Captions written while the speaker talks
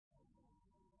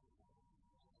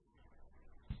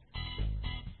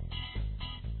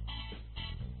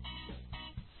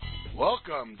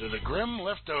Welcome to the Grim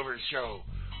Leftovers Show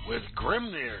with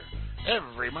Grimnir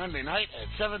every Monday night at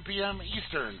 7 p.m.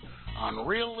 Eastern on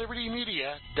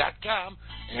RealLibertyMedia.com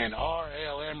and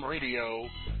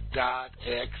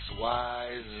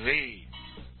RLMRadio.xyz.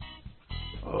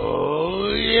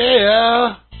 Oh,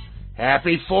 yeah.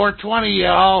 Happy 420,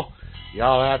 y'all.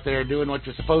 Y'all out there doing what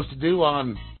you're supposed to do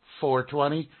on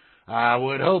 420? I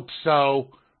would hope so.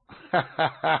 You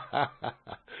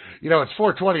know, it's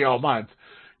 420 all month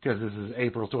because this is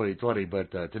April 2020, but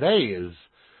today is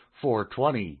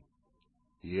 420.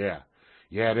 Yeah,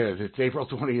 it is. It's April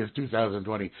 20th,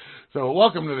 2020. So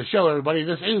welcome to the show, everybody.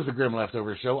 This is the Grim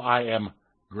Leftovers Show. I am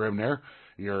Grimnir,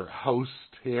 your host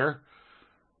here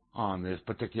on this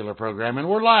particular program, and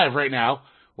we're live right now.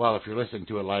 Well, if you're listening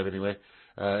to it live anyway.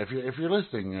 If you're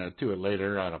listening to it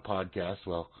later on a podcast,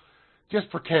 well, just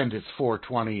pretend it's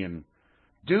 420 and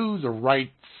do the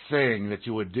right thing that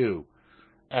you would do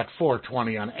at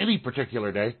 420 on any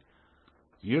particular day.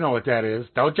 You know what that is,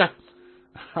 don't you?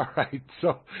 All right,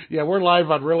 so, yeah, we're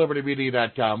live on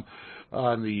RealLibertyMedia.com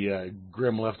on the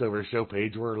Grim Leftovers Show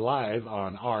page. We're live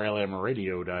on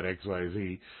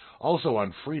RLMRadio.xyz, also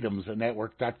on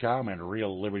freedomsnetwork.com and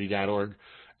realliberty.org,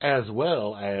 as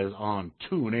well as on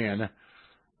TuneIn.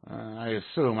 I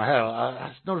assume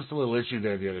I noticed a little issue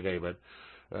there the other day, but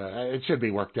it should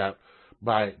be worked out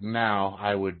by now,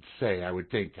 I would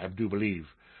think, I do believe.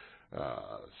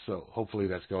 So hopefully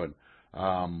that's going.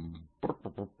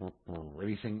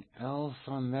 Anything else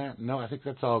on that? No, I think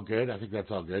that's all good. Let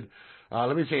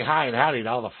me say hi and howdy to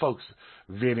all the folks.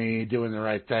 Vinny, doing the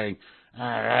right thing. All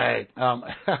right.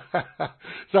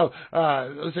 So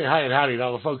let's say hi and howdy to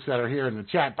all the folks that are here in the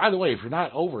chat. By the way, if you're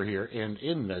not over here and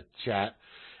in the chat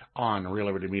on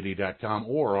RealLibertyMedia.com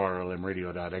or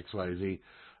RLMRadio.xyz,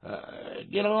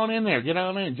 get on in there. Get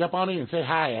on in. Jump on in and say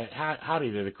hi,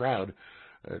 howdy to the crowd.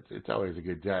 It's always a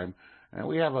good time. And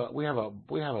we have a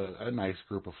nice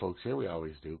group of folks here. We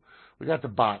always do. We got the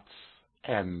bots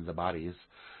and the bodies,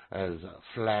 as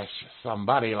Flash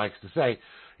somebody likes to say.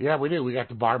 Yeah, we do. We got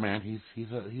the barman. He's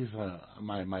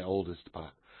my oldest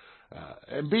bot.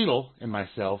 And Beetle and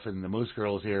myself and the Moose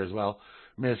Girls here as well.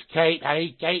 Miss Kate.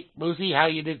 Hey, Kate, Moosey, how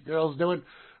you girls doing?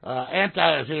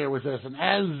 Anta is here with us, and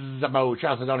Azamo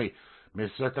Chalcedoni.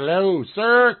 Miss Circolo,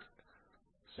 Cirque.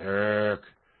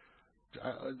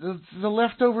 The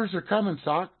leftovers are coming,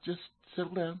 Sock. Just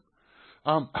settle down.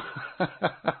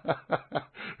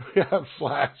 We have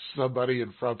Flash, somebody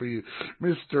in front of you,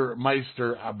 Mr.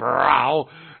 Meister Brow,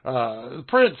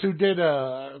 Prince, who did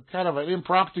a kind of an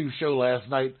impromptu show last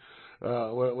night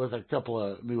with a couple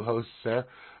of new hosts there.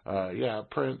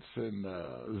 Prince and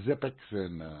Zippix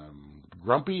and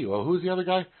Grumpy. Well, who's the other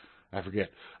guy? I forget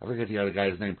the other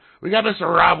guy's name. We got Mr.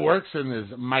 Rob Works and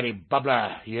his mighty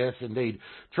bubbler. Yes, indeed.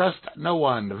 Trust no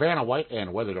one. The Vanna White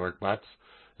and Weathered Orc Bots.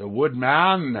 The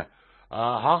Woodman.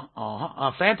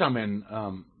 Phantom and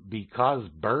Because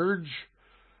Burge.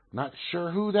 Not sure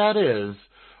who that is.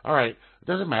 All right. It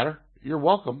doesn't matter. You're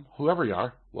welcome. Whoever you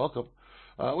are. Welcome.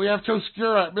 We have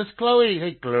Choscura. Miss Chloe.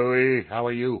 Hey, Chloe. How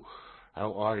are you?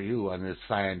 How are you on this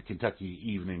fine Kentucky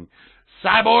evening?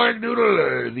 Cyborg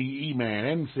Noodle, the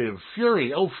E-Man, Ensiv,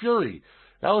 Fury. Oh, Fury.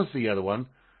 That was the other one.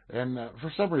 And for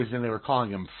some reason they were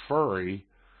calling him Furry.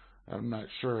 I'm not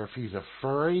sure if he's a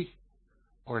furry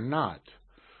or not.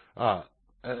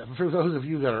 For those of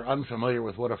you that are unfamiliar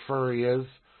with what a furry is,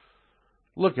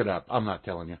 look it up. I'm not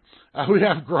telling you. We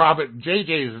have Grobbit,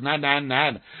 JJ's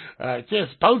 999, Kiss,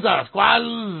 Posa,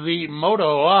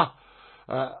 Quasimodo,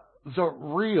 the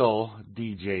real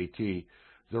DJT.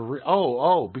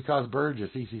 Because Burgess,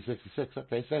 EC66.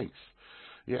 Okay, thanks.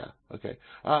 Yeah, okay.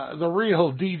 The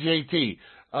real DJT,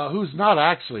 who's not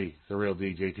actually the real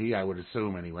DJT, I would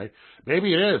assume anyway.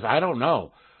 Maybe it is. I don't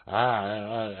know.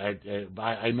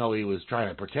 I know he was trying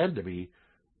to pretend to be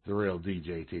the real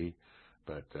DJT,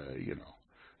 but, you know.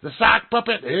 The Sock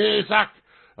Puppet. Hey, Sock.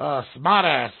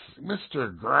 Smartass.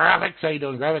 Mr. Graphics. How you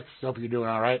doing, Graphics? Hope you're doing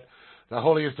all right. The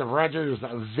holiest of Rogers,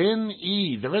 Vin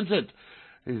E. The Vincent.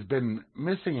 He's been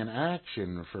missing in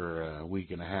action for a week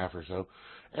and a half or so.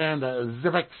 And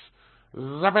Zippix,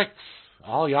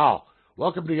 all y'all.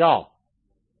 Welcome to y'all.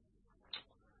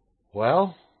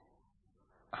 Well,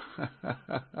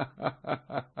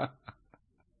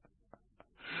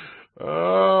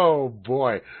 oh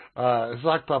boy,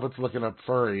 Sock Puppet's looking up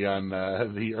furry on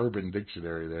the Urban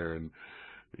Dictionary there, and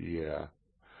yeah.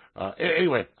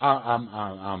 Anyway,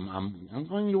 I'm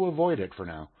going to avoid it for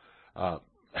now.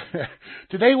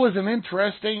 Today was an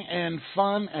interesting and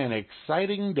fun and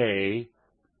exciting day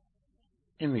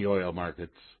in the oil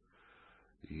markets.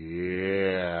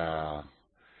 Yeah.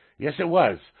 Yes, it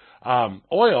was.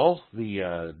 Oil,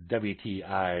 the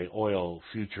WTI oil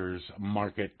futures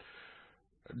market,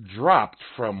 dropped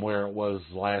from where it was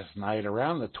last night,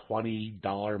 around the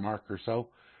 $20 mark or so,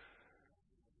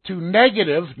 to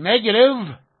negative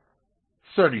 $36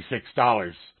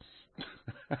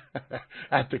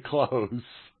 at the close.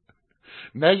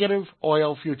 Negative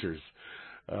oil futures.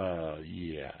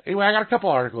 Yeah. Anyway, I got a couple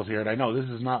articles here, and I know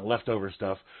this is not leftover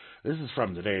stuff. This is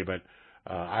from today, but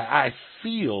I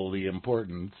feel the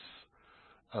importance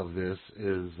of this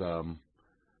is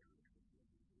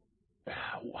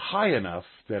high enough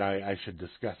that I should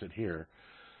discuss it here,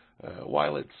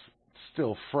 while it's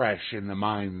still fresh in the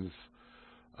minds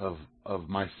of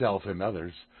myself and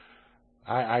others.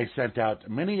 I sent out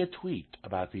many a tweet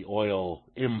about the oil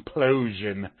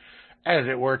implosion, as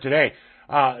it were, today.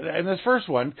 And this first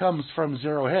one comes from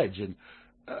Zero Hedge. And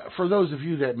for those of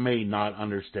you that may not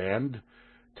understand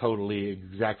totally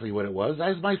exactly what it was,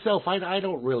 as myself, I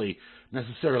don't really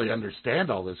necessarily understand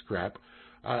all this crap.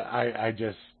 I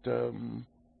just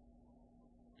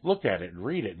look at it and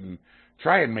read it and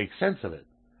try and make sense of it.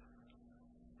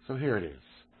 So here it is.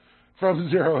 From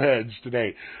Zero Hedge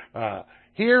today.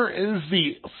 Here is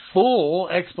the full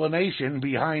explanation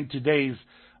behind today's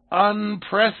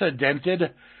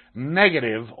unprecedented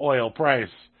negative oil price.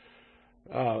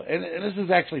 And this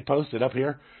is actually posted up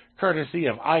here, courtesy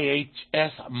of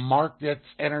IHS Markets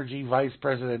Energy Vice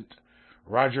President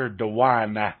Roger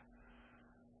Dewan.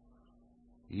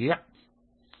 Yep.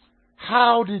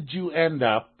 How did you end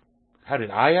up? How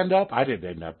did I end up? I didn't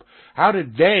end up. How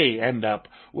did they end up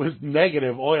with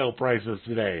negative oil prices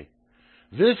today?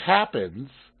 This happens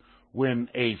when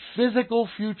a physical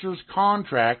futures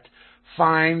contract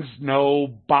finds no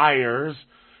buyers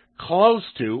close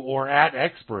to or at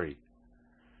expiry.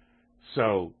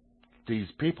 So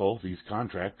these people, these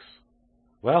contracts,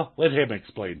 well, let him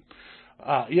explain.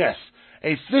 Yes,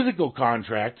 a physical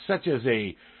contract such as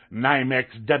a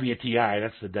NYMEX WTI,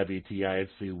 that's the WTI,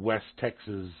 it's the West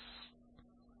Texas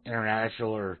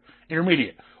International or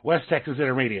Intermediate, West Texas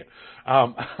Intermediate,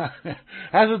 has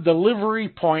a delivery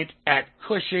point at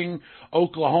Cushing,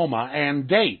 Oklahoma, and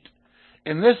date.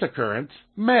 In this occurrence,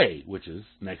 May, which is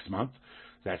next month.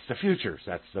 That's the futures.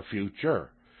 That's the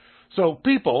future. So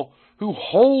people who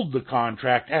hold the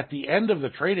contract at the end of the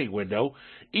trading window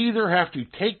either have to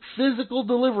take physical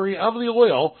delivery of the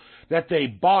oil that they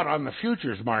bought on the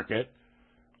futures market,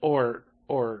 or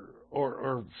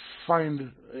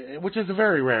find, which is a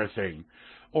very rare thing,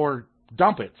 or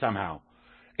dump it somehow.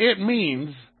 It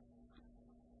means,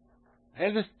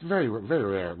 and it's very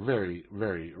rare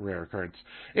occurrence.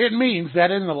 It means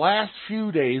that in the last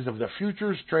few days of the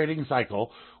futures trading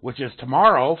cycle, which is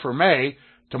tomorrow for May,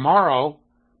 tomorrow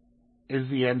is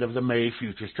the end of the May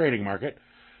futures trading market,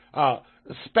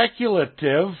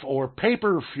 speculative or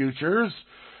paper futures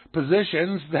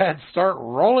positions that start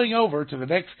rolling over to the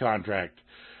next contract.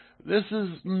 This is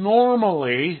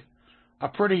normally a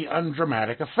pretty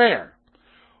undramatic affair.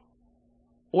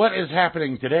 What is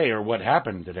happening today, or what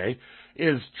happened today,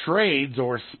 is trades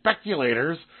or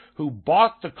speculators who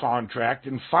bought the contract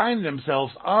and find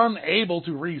themselves unable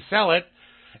to resell it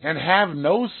and have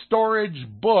no storage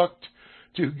booked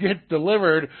to get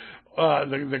delivered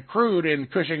the crude in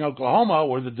Cushing, Oklahoma,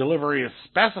 where the delivery is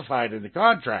specified in the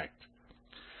contract.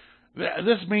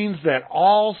 This means that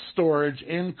all storage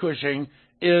in Cushing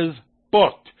is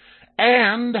booked,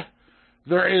 and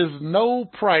there is no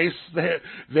price that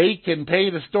they can pay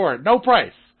to store it. No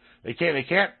price. They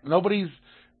can't. Nobody's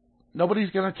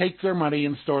going to take their money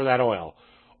and store that oil.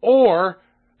 Or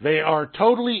they are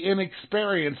totally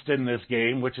inexperienced in this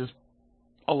game, which is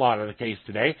a lot of the case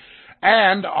today,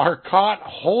 and are caught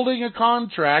holding a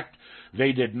contract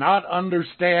they did not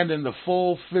understand in the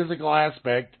full physical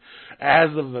aspect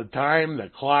as of the time the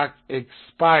clock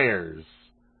expires.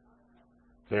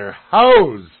 They're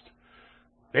hosed.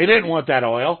 They didn't want that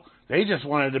oil. They just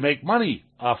wanted to make money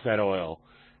off that oil.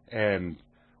 And,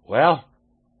 well,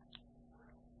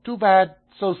 too bad,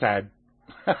 so sad.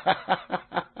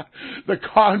 The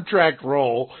contract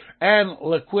roll and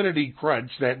liquidity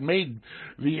crunch that made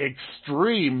the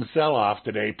extreme sell-off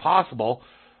today possible,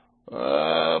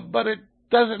 but it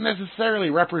doesn't necessarily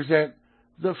represent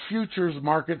the futures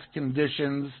market's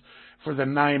conditions for the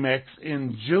NYMEX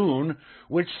in June,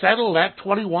 which settled at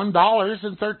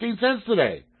 $21.13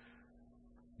 today.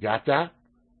 Got that?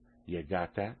 You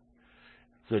got that?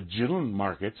 The June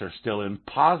markets are still in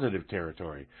positive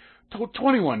territory.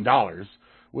 $21,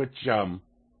 which,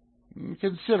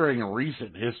 considering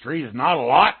recent history, is not a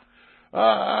lot,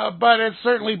 but it's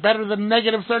certainly better than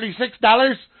negative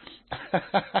 $36.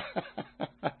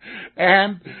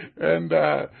 and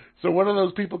so what are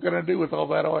those people going to do with all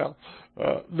that oil?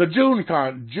 The June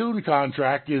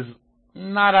contract is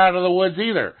not out of the woods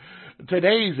either.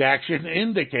 Today's action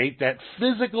indicate that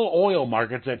physical oil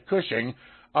markets at Cushing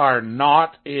are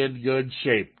not in good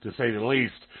shape, to say the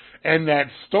least, and that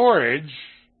storage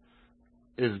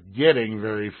is getting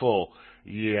very full.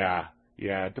 Yeah,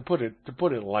 to put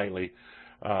it lightly.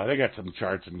 They got some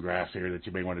charts and graphs here that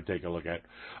you may want to take a look at.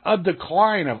 A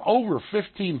decline of over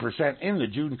 15% in the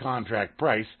June contract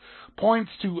price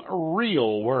points to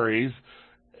real worries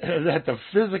that the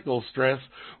physical stress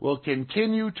will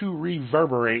continue to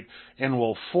reverberate and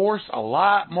will force a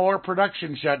lot more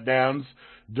production shutdowns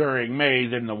during May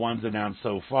than the ones announced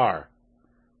so far.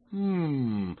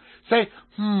 Say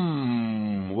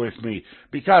with me,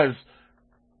 because,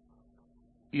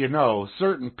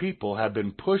 certain people have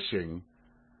been pushing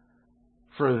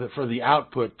for the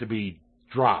output to be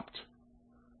dropped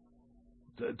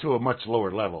to a much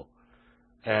lower level,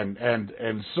 and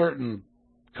certain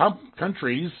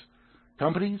countries,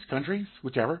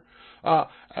 whichever,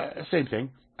 same thing,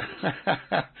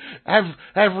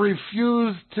 have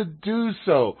refused to do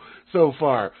so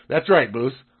far. That's right,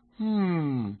 Moose.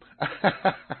 And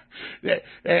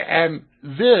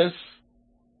this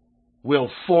will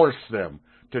force them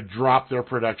to drop their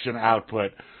production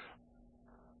output.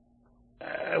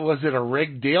 Was it a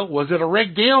rigged deal?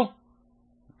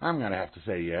 I'm going to have to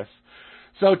say yes.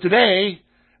 So today,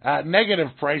 negative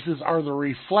prices are the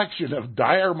reflection of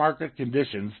dire market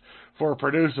conditions for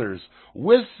producers,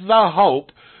 with the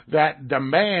hope that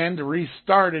demand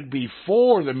restarted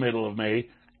before the middle of May,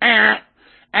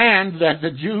 and that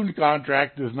the June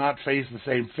contract does not face the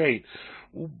same fate.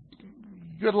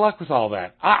 Good luck with all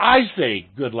that. I say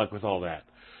good luck with all that.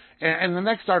 And the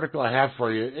next article I have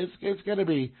for you, it's going to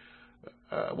be,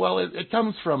 it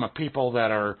comes from people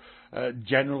that are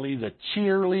generally the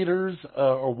cheerleaders,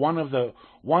 or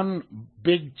one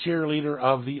big cheerleader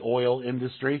of the oil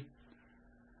industry.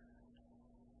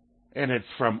 And it's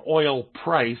from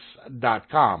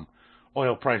oilprice.com.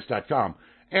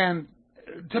 And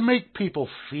to make people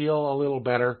feel a little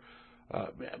better,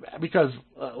 because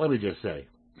let me just say,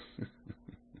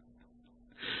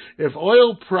 if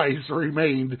oil price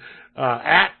remained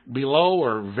at, below,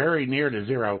 or very near to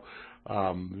zero,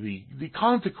 the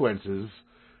consequences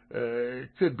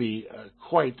could be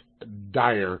quite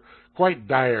dire for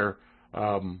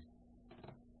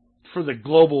the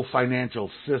global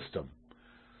financial system.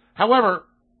 However,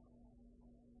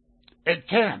 it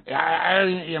can't.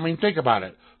 I mean, think about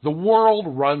it. The world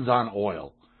runs on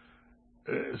oil.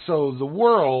 So the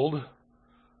world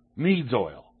needs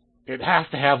oil. It has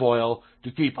to have oil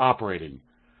to keep operating.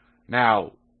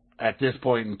 Now, at this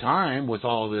point in time, with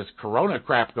all of this corona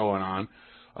crap going on,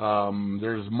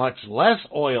 there's much less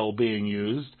oil being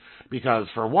used because,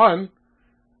 for one,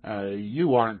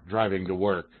 you aren't driving to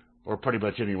work or pretty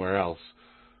much anywhere else.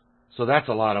 So that's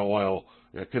a lot of oil,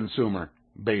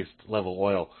 consumer-based level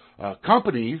oil.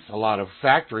 Companies, a lot of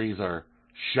factories are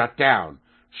shut down.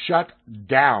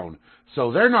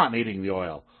 So they're not needing the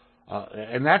oil.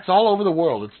 And that's all over the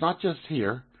world. It's not just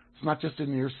here. It's not just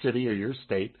in your city or your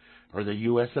state or the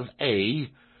U.S. of A.,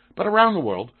 but around the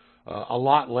world, a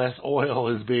lot less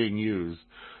oil is being used.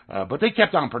 But they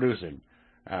kept on producing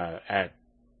at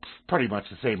pretty much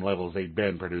the same levels they'd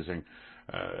been producing,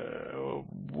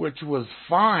 which was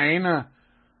fine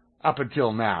up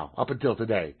until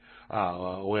today,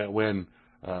 when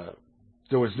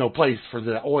there was no place for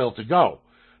the oil to go.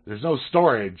 There's no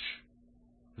storage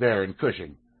there in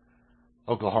Cushing,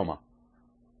 Oklahoma.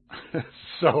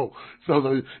 So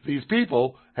these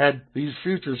people had these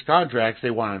futures contracts they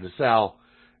wanted to sell,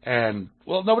 and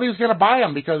nobody was going to buy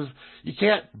them because you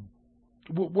can't.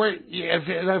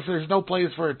 If there's no place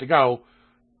for it to go,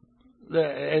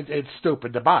 it's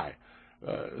stupid to buy.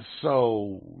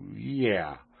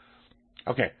 Yeah.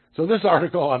 Okay, so this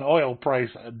article on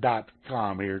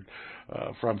oilprice.com here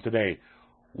from today.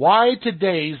 Why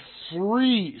today's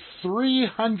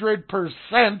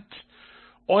 300%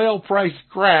 oil price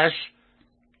crash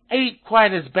ain't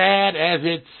quite as bad as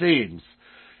it seems.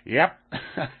 Yep.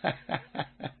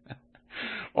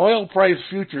 Oil price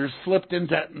futures slipped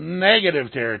into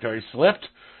negative territory.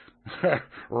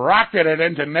 Rocketed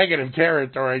into negative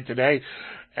territory today.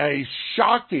 A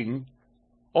shocking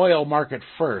oil market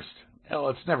first. Hell,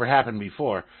 it's never happened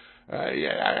before.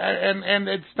 And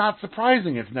it's not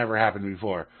surprising it's never happened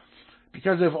before.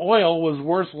 Because if oil was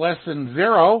worth less than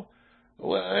zero,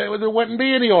 there wouldn't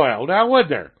be any oil, now would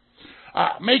there?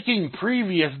 Making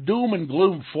previous doom and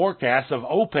gloom forecasts of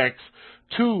OPEC's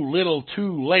too little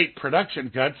too late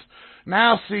production cuts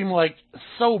now seem like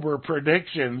sober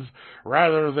predictions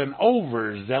rather than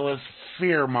overzealous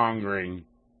fear-mongering.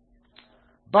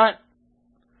 But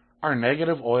are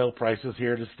negative oil prices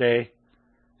here to stay?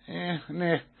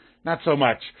 Nah, not so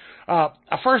much. A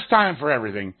first time for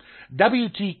everything.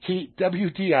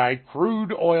 WTI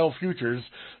crude oil futures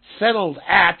settled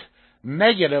at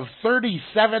negative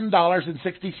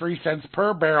 $37.63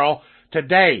 per barrel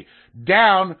today,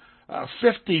 down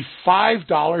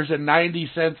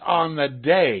 $55.90 on the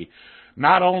day.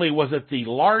 Not only was it the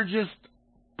largest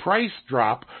price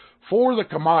drop for the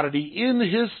commodity in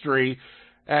history,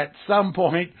 at some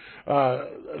point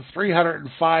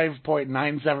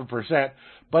 305.97%,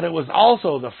 but it was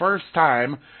also the first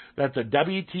time that the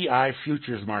WTI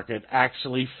futures market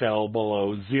actually fell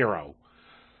below zero.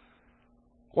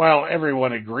 While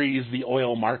everyone agrees the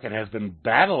oil market has been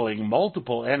battling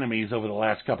multiple enemies over the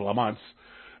last couple of months,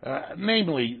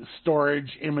 namely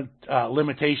storage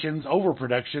limitations,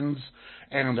 overproductions,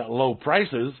 and low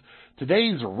prices,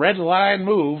 today's red line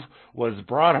move was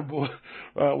brought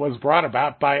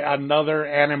about by another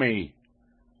enemy.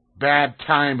 Bad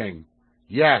timing.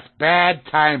 Yes, bad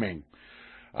timing.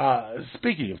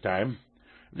 Speaking of time,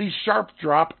 the sharp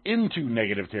drop into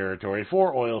negative territory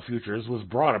for oil futures was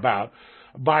brought about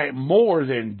by more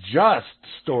than just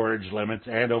storage limits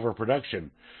and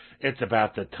overproduction. It's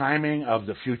about the timing of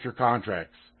the future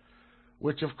contracts,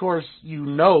 which of course you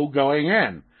know going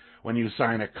in. When you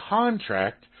sign a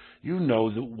contract, you know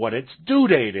what its due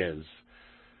date is.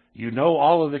 You know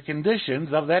all of the conditions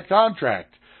of that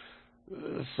contract.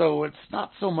 So it's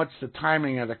not so much the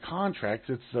timing of the contracts,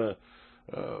 it's the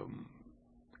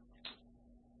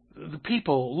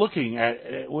people looking at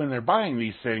it when they're buying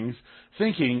these things,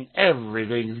 thinking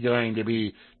everything's going to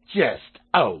be just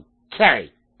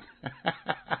okay.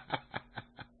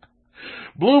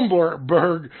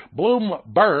 Bloomberg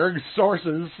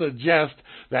sources suggest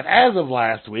that as of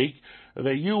last week,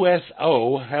 the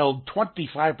USO held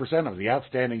 25% of the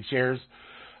outstanding shares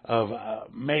of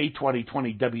May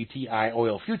 2020 WTI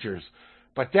oil futures,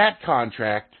 but that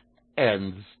contract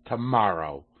ends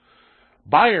tomorrow.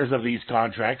 Buyers of these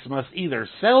contracts must either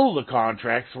sell the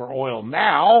contracts for oil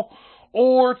now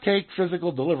or take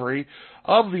physical delivery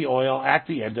of the oil at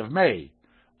the end of May.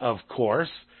 Of course,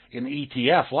 an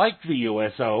ETF like the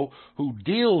USO, who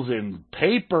deals in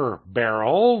paper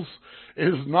barrels,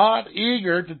 is not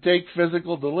eager to take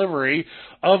physical delivery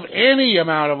of any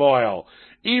amount of oil,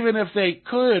 even if they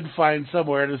could find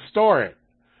somewhere to store it.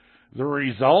 The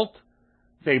result?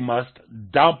 They must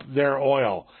dump their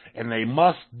oil, and they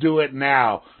must do it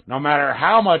now, no matter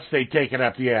how much they take it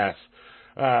up the ass,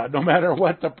 no matter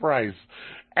what the price.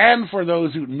 And for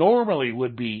those who normally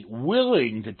would be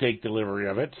willing to take delivery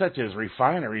of it, such as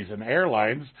refineries and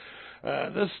airlines,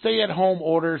 the stay-at-home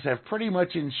orders have pretty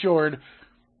much ensured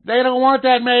they don't want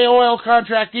that May oil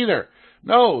contract either.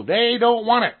 No, they don't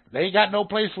want it. They got no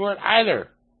place for it either.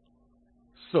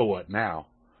 So what now?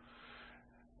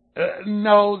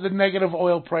 No, the negative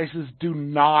oil prices do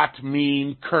not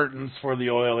mean curtains for the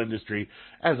oil industry.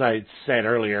 As I said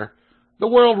earlier, the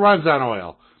world runs on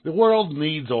oil. The world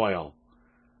needs oil.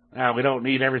 Now, we don't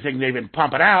need everything they've been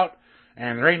pumping out,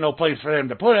 and there ain't no place for them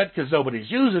to put it because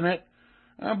nobody's using it,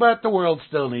 but the world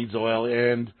still needs oil,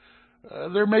 and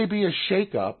there may be a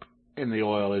shake-up in the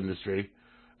oil industry,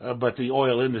 but the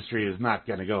oil industry is not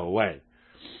going to go away.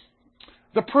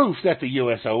 The proof that the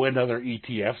USO and other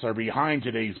ETFs are behind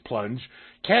today's plunge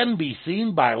can be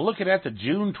seen by looking at the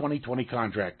June 2020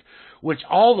 contract, which,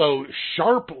 although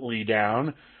sharply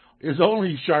down, is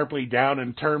only sharply down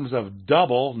in terms of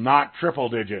double, not triple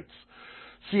digits.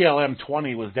 CLM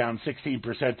 20 was down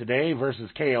 16% today versus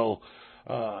CLK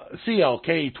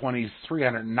 20's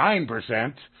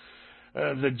 309%.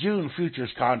 The June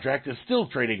futures contract is still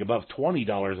trading above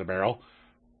 $20 a barrel.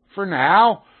 For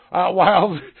now,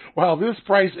 while this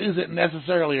price isn't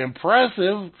necessarily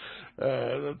impressive,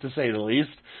 to say the least,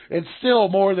 it's still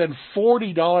more than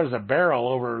 $40 a barrel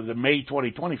over the May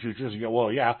 2020 futures. You go,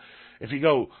 well, yeah. If you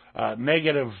go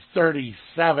negative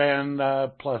 37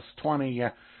 plus 20,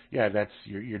 yeah, that's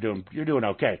you're doing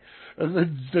okay.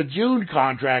 The June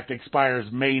contract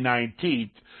expires May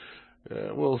 19th.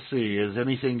 We'll see. Is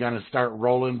anything going to start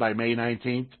rolling by May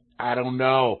 19th? I don't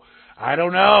know.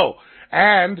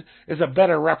 And is a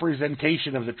better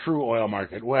representation of the true oil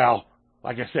market. Well,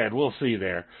 like I said, we'll see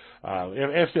there.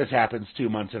 If this happens 2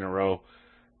 months in a row,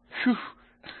 whew.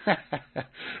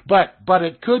 but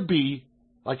it could be,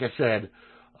 like I said,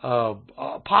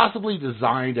 possibly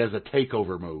designed as a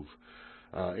takeover move.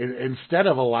 Instead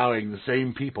of allowing the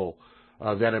same people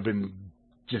that have been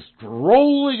just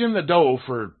rolling in the dough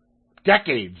for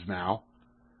decades now,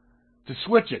 to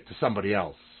switch it to somebody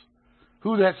else.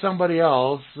 Who that somebody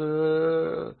else,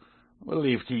 we'll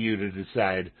leave to you to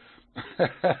decide.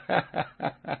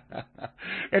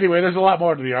 Anyway, there's a lot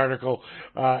more to the article,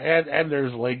 and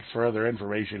there's links for other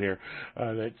information here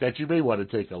that you may want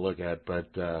to take a look at. But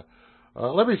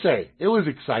let me say, it was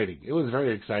exciting. It was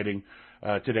very exciting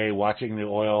today watching the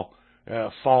oil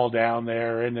fall down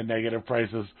there in the negative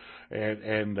prices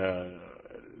and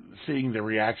seeing the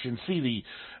reaction.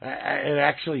 And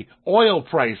actually, oil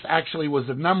price actually was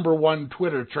the #1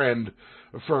 Twitter trend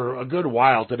for a good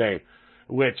while today,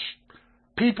 which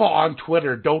people on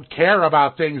Twitter don't care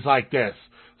about things like this.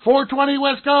 420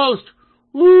 West Coast!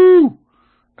 Woo!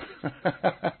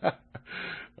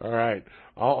 All right.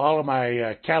 All of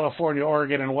my California,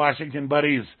 Oregon, and Washington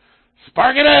buddies,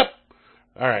 spark it up!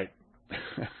 All right.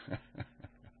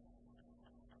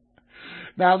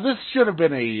 Now, this should have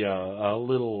been a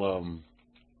little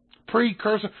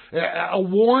precursor, a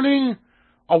warning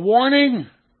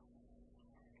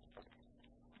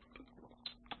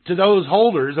to those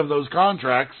holders of those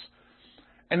contracts,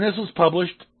 and this was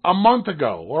published a month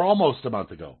ago, or almost a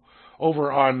month ago, over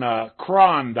on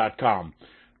cron.com.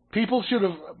 People should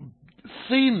have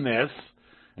seen this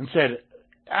and said,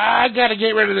 I got to get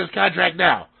rid of this contract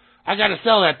now. I got to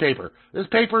sell that paper. This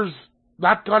paper's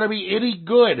not going to be any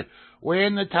good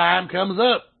when the time comes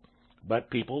up. But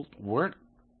people weren't.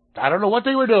 I don't know what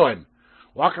they were doing.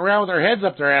 Walking around with their heads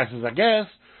up their asses, I guess.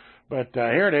 But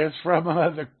here it is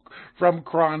from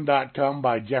Cron.com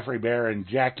by Jeffrey Bear and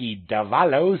Jackie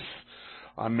Davalos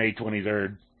on May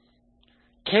 23rd.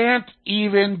 Can't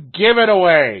even give it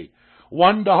away.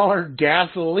 $1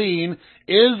 gasoline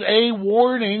is a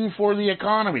warning for the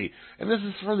economy. And this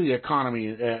is for the economy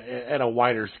at a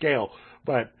wider scale.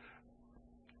 But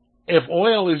if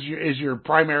oil is your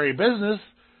primary business,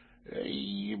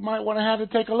 you might want to have to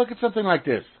take a look at something like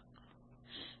this.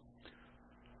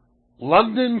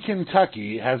 London,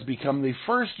 Kentucky has become the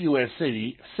first U.S.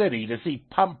 city to see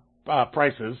pump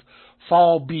prices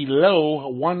fall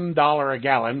below $1 a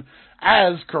gallon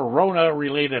as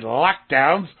corona-related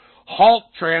lockdowns halt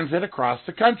transit across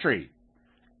the country.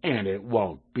 And it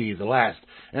won't be the last.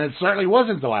 And it certainly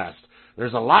wasn't the last.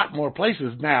 There's a lot more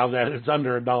places now that it's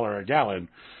under $1 a gallon.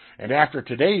 And after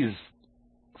today's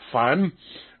fun,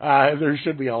 there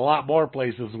should be a lot more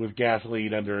places with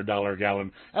gasoline under $1 a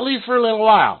gallon, at least for a little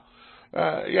while.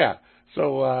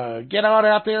 So get on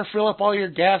out there, fill up all your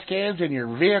gas cans in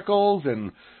your vehicles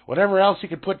and whatever else you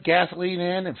can put gasoline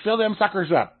in, and fill them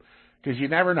suckers up, because you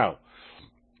never know.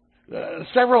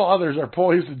 Several others are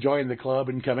poised to join the club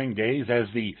in coming days as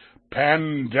the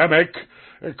pandemic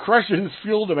crushes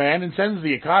fuel demand and sends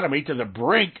the economy to the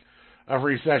brink of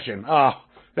recession. Oh,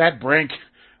 that brink.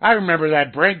 I remember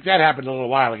that brink. That happened a little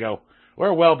while ago.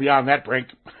 We're well beyond that brink.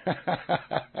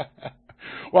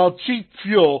 While cheap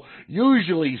fuel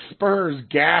usually spurs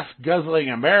gas-guzzling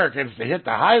Americans to hit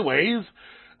the highways,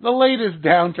 the latest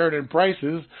downturn in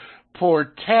prices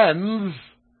portends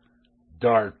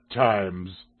dark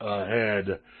times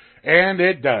ahead. And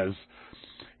it does.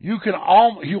 You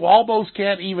almost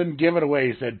can't even give it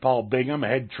away, said Paul Bingham,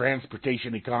 head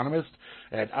transportation economist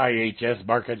at IHS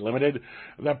Markit Limited.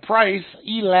 The price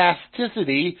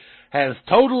elasticity has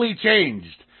totally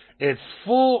changed. It's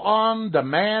full-on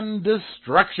demand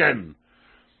destruction.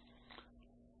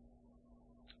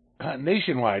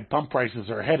 Nationwide, pump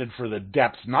prices are headed for the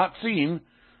depths not seen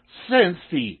since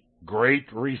the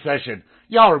Great Recession.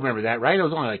 Y'all remember that, right? It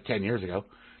was only like 10 years ago.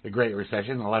 The Great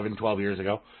Recession, 11, 12 years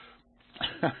ago.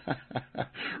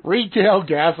 Retail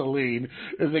gasoline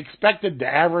is expected to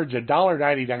average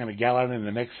 $1.90 down a gallon in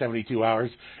the next 72 hours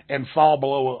and fall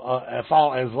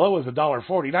as low as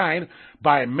 $1.49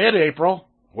 by mid-April.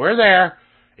 We're there.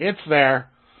 It's there.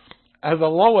 As the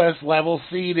lowest level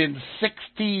seen in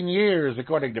 16 years,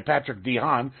 according to Patrick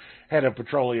DeHaan, head of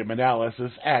petroleum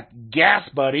analysis at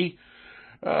GasBuddy.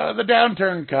 The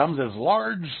downturn comes as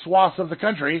large swaths of the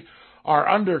country are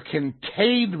under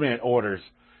containment orders.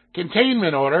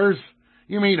 Containment orders?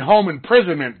 You mean home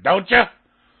imprisonment, don't you?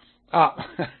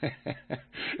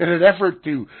 In an effort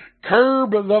to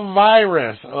curb the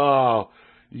virus. Oh,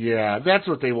 yeah, that's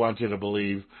what they want you to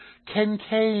believe.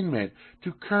 Containment,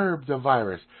 to curb the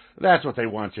virus. That's what they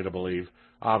want you to believe.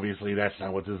 Obviously, that's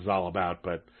not what this is all about,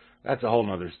 but that's a whole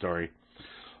other story.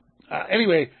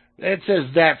 Anyway, it says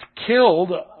that's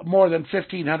killed more than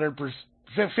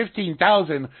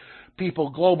 15,000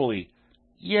 people globally.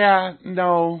 Yeah,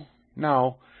 no.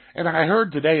 And I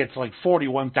heard today it's like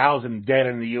 41,000 dead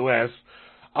in the U.S.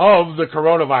 of the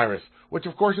coronavirus, which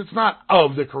of course it's not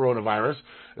of the coronavirus.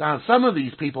 Now, some of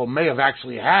these people may have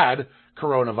actually had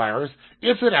coronavirus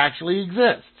if it actually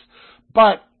exists,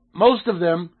 but most of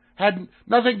them had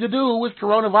nothing to do with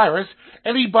coronavirus.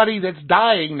 Anybody that's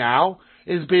dying now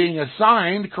is being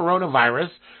assigned coronavirus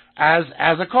as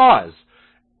a cause.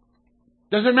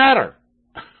 Doesn't matter.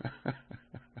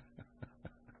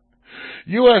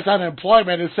 U.S.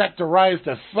 unemployment is set to rise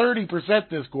to 30%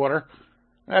 this quarter.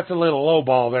 That's a little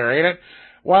lowball there, ain't it?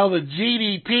 While the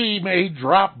GDP may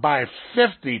drop by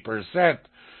 50%.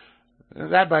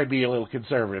 That might be a little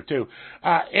conservative, too.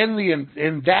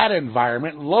 In that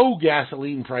environment, low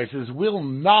gasoline prices will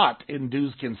not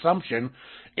induce consumption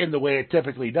in the way it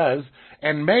typically does,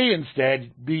 and may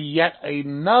instead be yet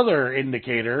another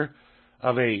indicator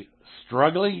of a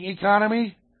struggling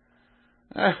economy.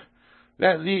 The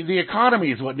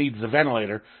economy is what needs the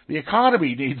ventilator. The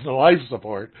economy needs the life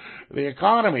support. The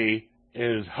economy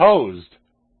is hosed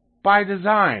by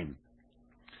design.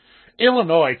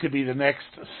 Illinois could be the next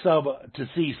sub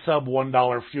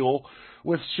 $1 fuel,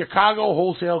 with Chicago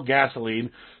wholesale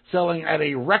gasoline selling at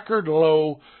a record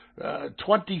low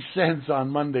 20 cents on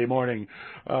Monday morning.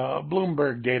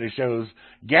 Bloomberg data shows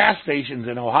gas stations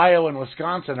in Ohio and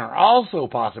Wisconsin are also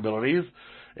possibilities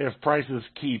if prices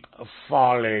keep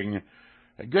falling.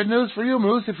 Good news for you,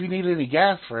 Moose, if you need any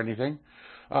gas for anything.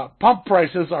 Pump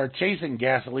prices are chasing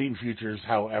gasoline futures,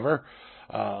 however,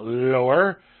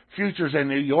 lower. Futures in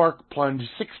New York plunged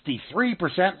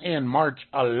 63% in March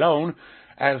alone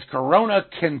as corona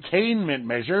containment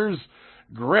measures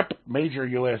grip major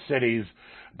U.S. cities,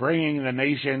 bringing the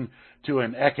nation to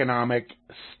an economic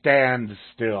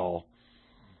standstill.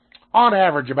 On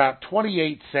average, about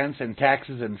 28 cents in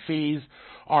taxes and fees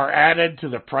are added to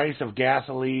the price of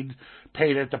gasoline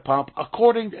paid at the pump,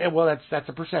 that's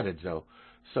a percentage, though.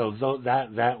 So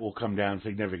that will come down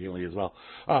significantly as well.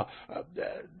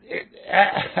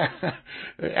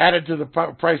 Added to the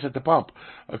price at the pump,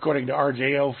 according to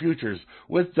RJO futures,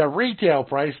 with the retail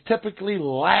price typically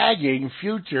lagging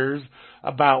futures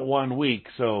about 1 week.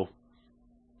 So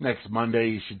next Monday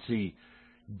you should see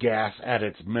gas at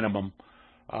its minimum.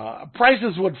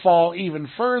 Prices would fall even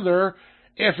further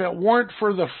if it weren't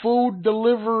for the food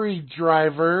delivery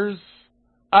drivers.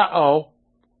 Uh-oh.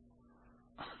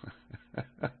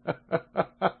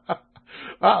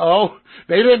 Uh-oh.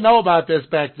 They didn't know about this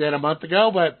back then a month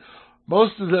ago, but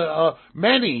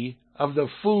many of the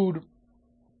food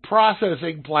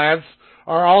processing plants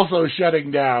are also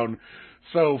shutting down.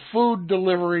 So food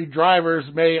delivery drivers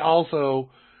may also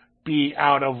be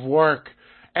out of work.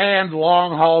 And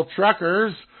long-haul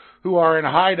truckers who are in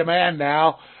high demand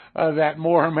now that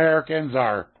more Americans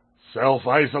are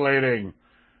self-isolating.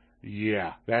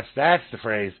 Yeah, that's the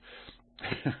phrase.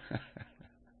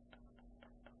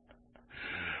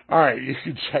 All right, you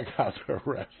can check out the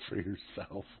rest for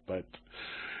yourself. But,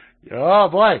 oh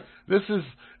boy, this is,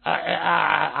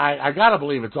 I gotta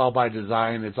believe it's all by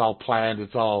design. It's all planned.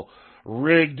 It's all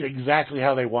rigged exactly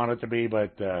how they want it to be.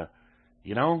 But,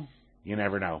 you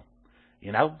never know.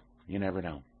 You never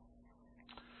know.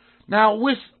 Now,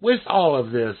 with all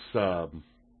of this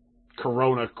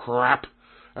corona crap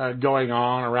going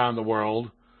on around the world,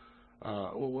 that's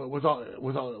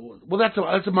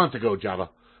a month ago, Java.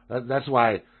 That's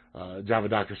why Java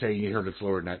Doctor saying you heard it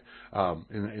slower than that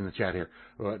in the chat here.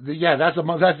 Yeah,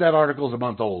 that article's a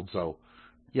month old, so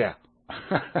yeah.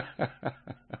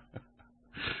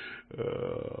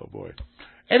 Oh boy.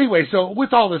 Anyway, so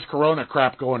with all this corona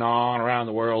crap going on around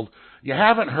the world, you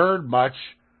haven't heard much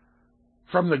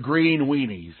from the green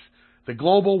weenies, the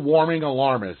global warming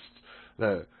alarmists,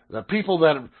 the people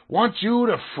that want you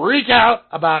to freak out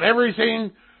about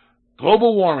everything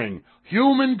global warming,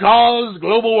 human-caused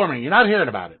global warming. You're not hearing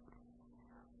about it.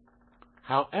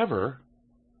 However,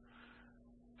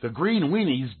 the green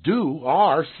weenies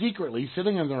are secretly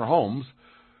sitting in their homes,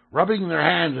 rubbing their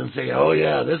hands and say, oh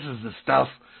yeah, this is the stuff,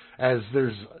 as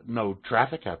there's no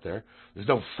traffic out there. There's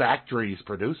no factories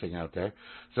producing out there.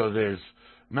 So there's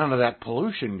none of that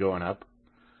pollution going up.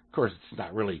 Of course, it's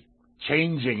not really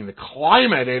changing the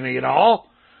climate any at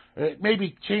all. It may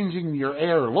be changing your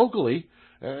air locally.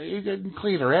 You get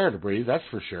cleaner air to breathe, that's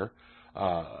for sure.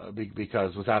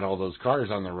 Because without all those cars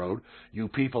on the road, you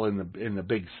people in the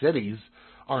big cities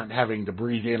aren't having to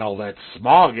breathe in all that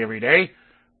smog every day.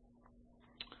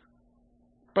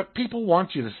 But people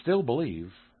want you to still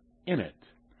believe in it.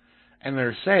 And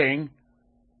they're saying,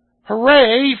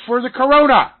 hooray for the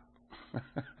corona!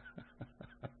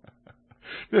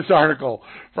 This article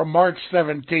from March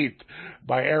 17th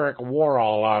by Eric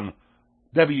Worrell on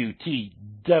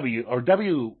WTW, or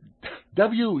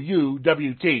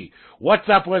WUWT. What's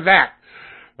up with that?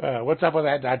 What's up with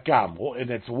that.com. And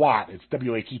it's what. It's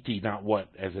WATT, not what,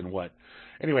 as in what.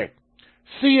 Anyway,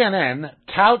 CNN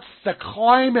touts the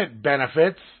climate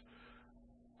benefits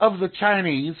of the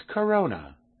Chinese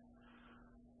corona.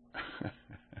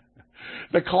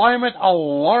 The climate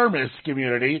alarmist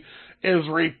community is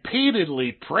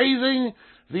repeatedly praising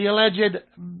the alleged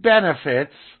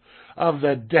benefits of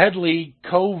the deadly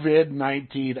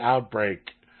COVID-19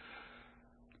 outbreak.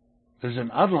 There's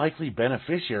an unlikely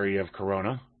beneficiary of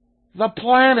corona, the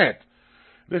planet.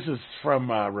 This is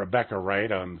from Rebecca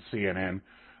Wright on CNN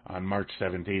on March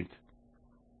 17th.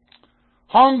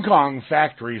 Hong Kong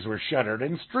factories were shuttered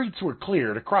and streets were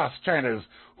cleared across China's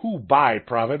Hubei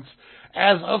province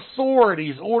as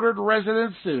authorities ordered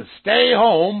residents to stay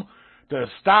home to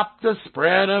stop the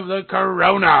spread of the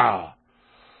corona.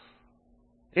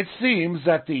 It seems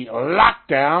that the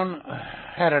lockdown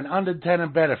had an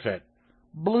unintended benefit: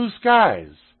 blue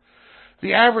skies.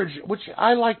 The average, which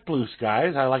I like blue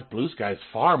skies. I like blue skies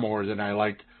far more than I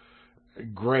like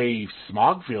gray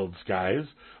smog-filled skies,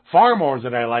 far more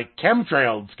than I like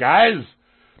chemtrailed skies.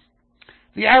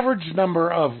 The average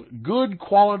number of good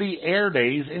quality air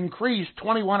days increased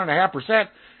 21.5%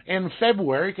 in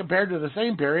February compared to the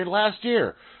same period last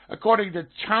year, according to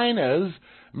China's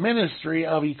Ministry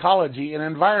of Ecology and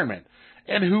Environment.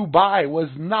 And Hubei was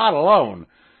not alone.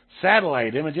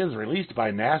 Satellite images released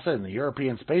by NASA and the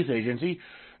European Space Agency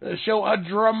show a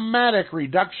dramatic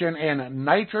reduction in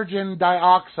nitrogen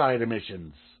dioxide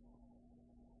emissions.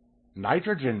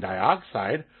 Nitrogen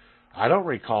dioxide? I don't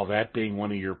recall that being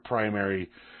one of your primary...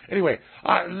 Anyway,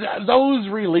 those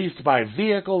released by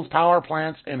vehicles, power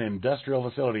plants, and industrial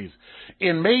facilities.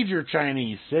 In major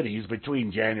Chinese cities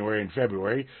between January and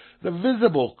February, the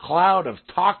visible cloud of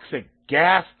toxic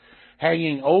gas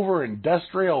hanging over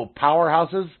industrial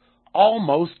powerhouses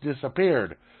almost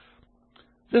disappeared.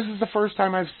 This is the first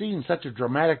time I've seen such a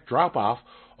dramatic drop-off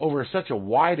over such a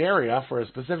wide area for a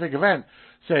specific event,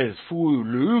 says Fu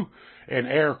Lu, an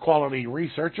air quality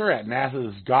researcher at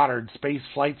NASA's Goddard Space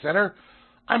Flight Center.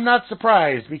 I'm not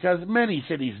surprised because many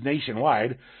cities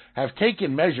nationwide have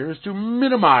taken measures to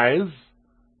minimize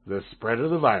the spread of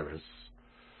the virus.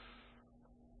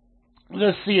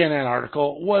 The CNN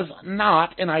article was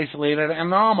not an isolated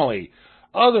anomaly.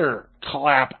 Other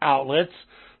clap outlets,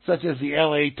 such as the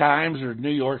LA Times or New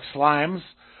York Slimes,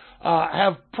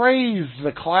 have praised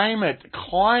the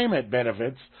climate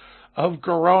benefits of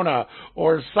corona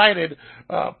or cited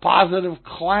positive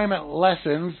climate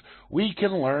lessons we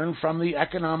can learn from the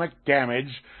economic damage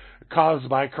caused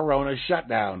by corona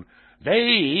shutdown.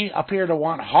 They appear to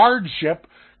want hardship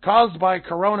caused by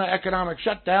corona economic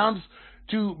shutdowns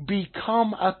to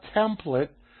become a template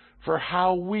for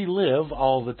how we live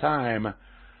all the time.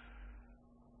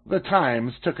 The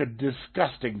Times took a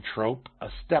disgusting trope a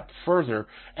step further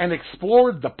and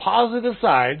explored the positive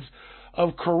sides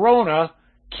of corona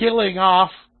killing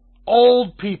off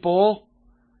old people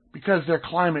because they're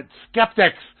climate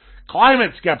skeptics.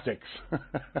 Climate skeptics.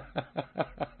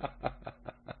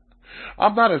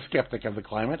 I'm not a skeptic of the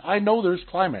climate. I know there's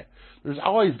climate. There's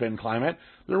always been climate.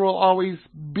 There will always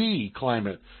be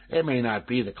climate. It may not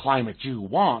be the climate you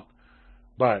want,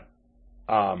 but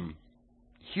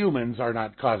humans are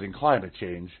not causing climate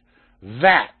change.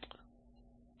 That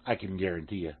I can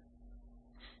guarantee you.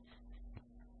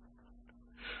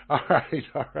 All right.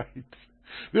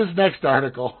 This next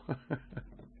article.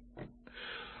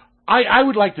 I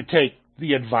would like to take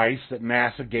the advice that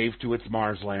NASA gave to its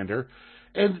Mars lander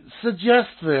and suggest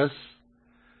this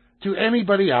to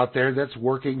anybody out there that's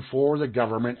working for the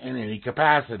government in any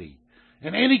capacity.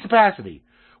 In any capacity.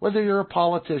 Whether you're a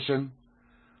politician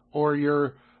or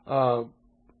you're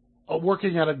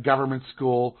working at a government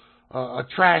school, a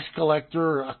trash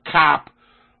collector, a cop,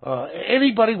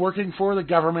 anybody working for the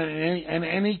government in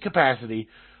any capacity,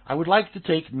 I would like to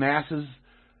take NASA's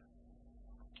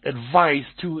advice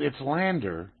to its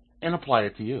lander and apply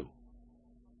it to you.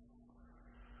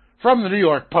 From the New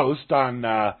York Post on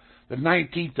the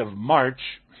 19th of March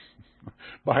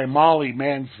by Molly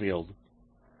Mansfield.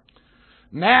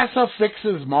 NASA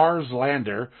fixes Mars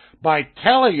lander by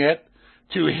telling it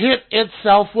to hit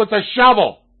itself with a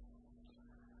shovel.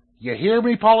 You hear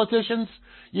me, politicians?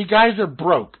 You guys are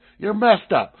broke. You're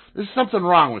messed up. There's something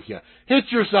wrong with you. Hit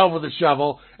yourself with a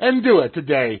shovel and do it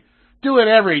today. Do it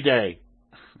every day.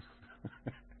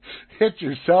 Hit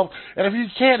yourself. And if you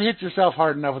can't hit yourself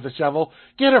hard enough with a shovel,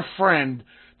 get a friend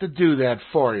to do that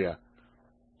for you.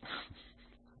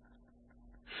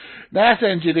 NASA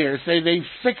engineers say they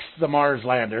fixed the Mars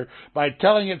lander by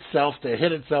telling itself to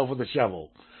hit itself with a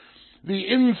shovel. The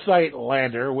InSight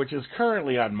lander, which is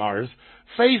currently on Mars,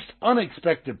 faced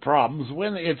unexpected problems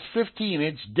when its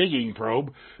 15-inch digging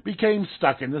probe became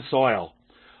stuck in the soil.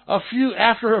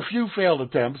 After a few failed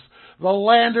attempts, the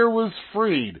lander was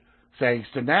freed, thanks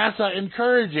to NASA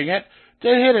encouraging it to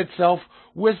hit itself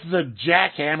with the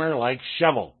jackhammer-like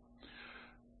shovel.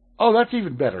 Oh, that's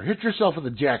even better. Hit yourself with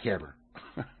a jackhammer.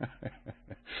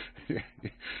 You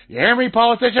hear me,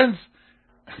 politicians?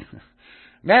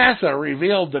 NASA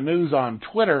revealed the news on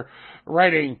Twitter,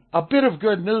 writing, "A bit of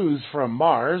good news from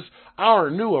Mars.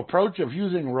 Our new approach of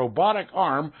using robotic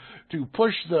arm to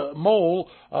push the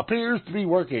mole appears to be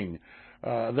working."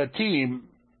 The team,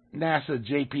 NASA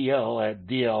JPL at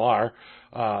DLR,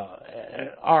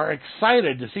 are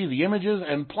excited to see the images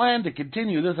and plan to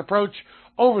continue this approach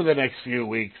over the next few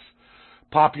weeks.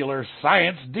 Popular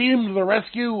Science deemed the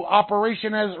rescue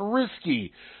operation as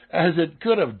risky, as it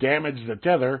could have damaged the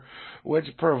tether,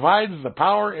 which provides the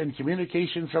power and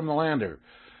communications from the lander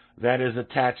that is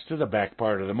attached to the back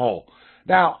part of the mole.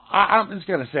 Now, I'm just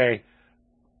going to say,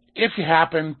 if you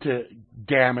happen to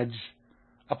damage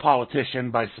a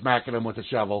politician by smacking him with a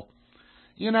shovel,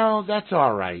 that's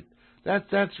all right.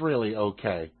 That's really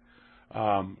okay,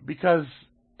 because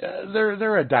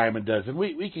they're a dime a dozen.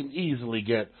 We can easily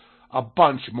get a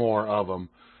bunch more of them.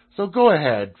 So go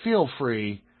ahead, feel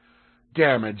free,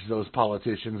 damage those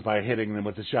politicians by hitting them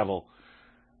with a shovel.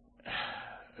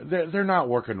 They're not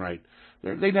working right.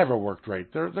 They never worked right.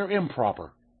 They're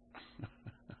improper.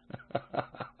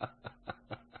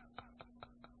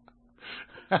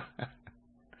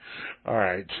 All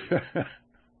right.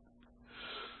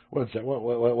 One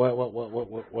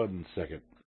second.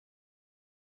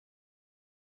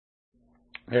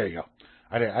 There you go.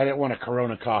 I didn't want a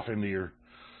corona cough into your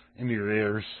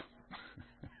ears.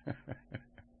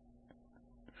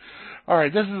 All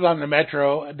right, this is on the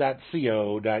metro.co.uk,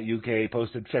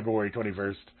 posted February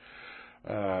 21st.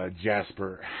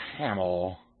 Jasper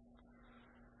Hamill.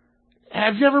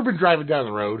 Have you ever been driving down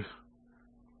the road?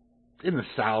 In the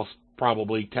South,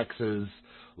 probably, Texas,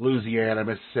 Louisiana,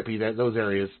 Mississippi, those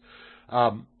areas,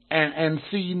 and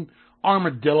seen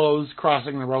armadillos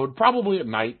crossing the road, probably at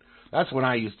night. That's when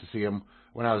I used to see them,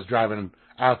 when I was driving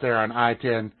out there on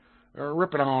I-10,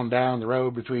 ripping on down the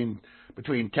road between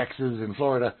Texas and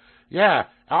Florida. Yeah,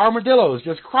 armadillos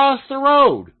just cross the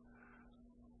road.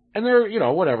 And they're,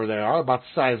 whatever they are, about the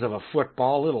size of a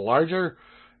football, a little larger.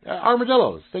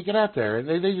 Armadillos, they get out there, and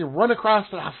they run across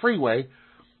the freeway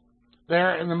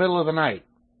there in the middle of the night.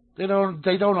 They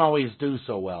don't always do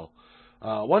so well.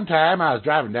 One time I was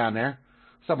driving down there,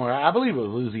 somewhere, I believe it was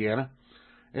Louisiana,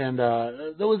 and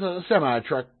there was a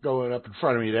semi-truck going up in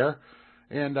front of me there,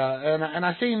 and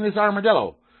I seen this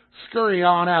armadillo scurry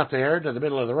on out there to the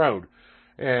middle of the road.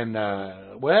 And,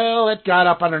 it got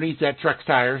up underneath that truck's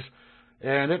tires,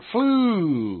 and it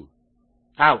flew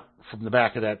out from the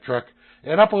back of that truck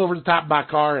and up over the top of my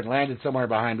car and landed somewhere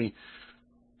behind me.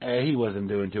 He wasn't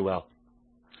doing too well.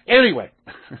 Anyway,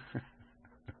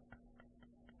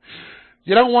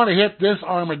 you don't want to hit this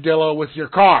armadillo with your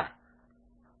car.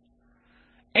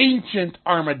 Ancient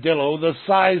armadillo the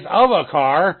size of a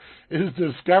car is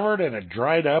discovered in a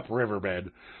dried-up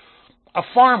riverbed. A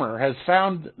farmer has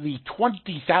found the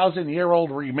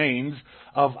 20,000-year-old remains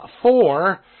of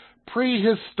 4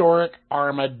 prehistoric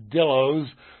armadillos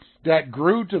that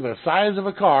grew to the size of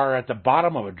a car at the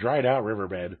bottom of a dried-out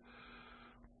riverbed.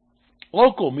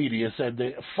 Local media said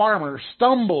the farmer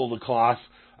stumbled across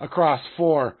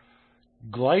 4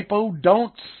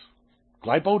 glypodonts,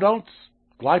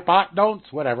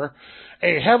 whatever,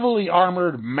 a heavily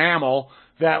armored mammal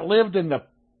that lived in the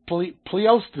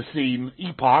Pleistocene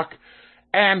epoch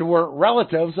and were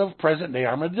relatives of present-day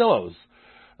armadillos.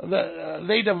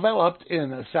 They developed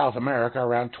in South America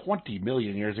around 20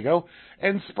 million years ago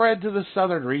and spread to the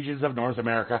southern regions of North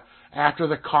America after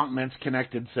the continents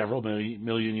connected several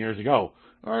million years ago.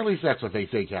 Or at least that's what they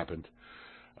think happened.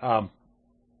 The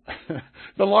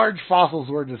large fossils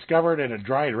were discovered in a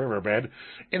dried riverbed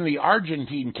in the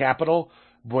Argentine capital,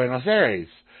 Buenos Aires,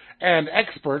 and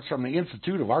experts from the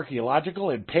Institute of Archaeological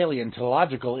and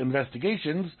Paleontological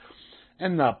Investigations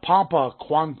and the Pampa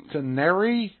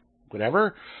Quaternary,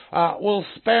 will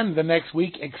spend the next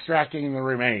week extracting the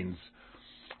remains.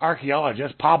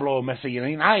 Archaeologist Pablo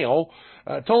Messinio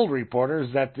told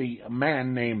reporters that the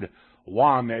man named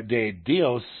Juan de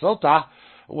Dios Sota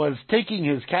was taking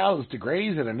his cows to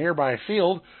graze in a nearby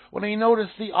field when he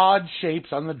noticed the odd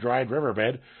shapes on the dried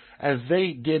riverbed, as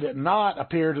they did not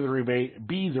appear to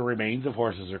be the remains of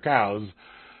horses or cows.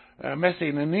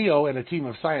 Messinio and a team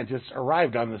of scientists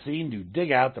arrived on the scene to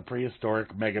dig out the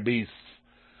prehistoric megabeasts.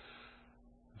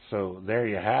 So there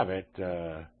you have it.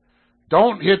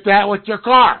 Don't hit that with your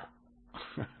car.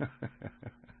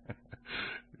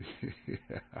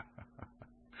 Yeah.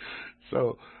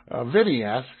 So Vinny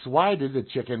asks, why did the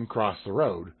chicken cross the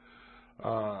road?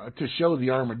 To show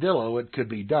the armadillo it could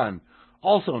be done,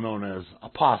 also known as a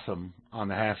possum on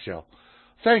the half shell.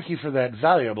 Thank you for that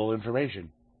valuable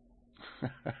information.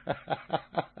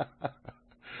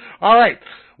 All right.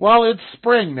 Well, it's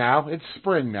spring now.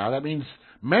 That means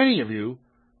many of you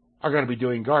are going to be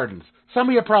doing gardens. Some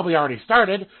of you probably already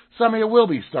started. Some of you will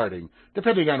be starting,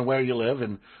 depending on where you live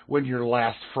and when your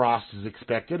last frost is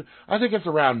expected. I think it's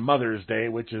around Mother's Day,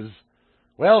 which is,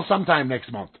 well, sometime next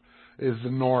month is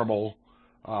the normal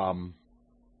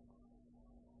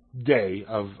day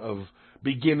of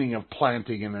beginning of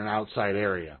planting in an outside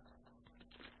area.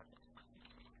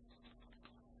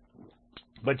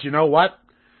 But you know what?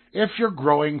 If you're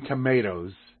growing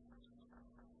tomatoes,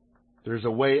 there's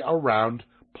a way around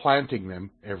planting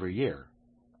them every year.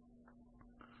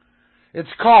 It's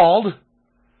called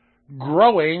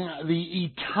growing the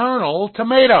eternal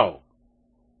tomato.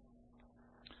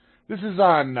 This is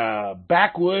on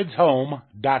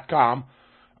backwoodshome.com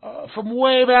from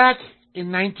way back in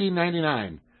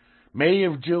 1999. May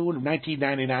of June of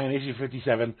 1999, issue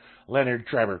 57, Leonard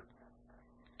Trevor.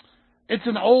 It's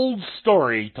an old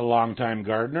story to longtime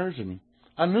gardeners and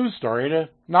a new story to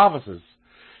novices.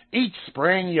 Each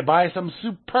spring you buy some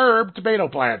superb tomato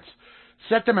plants,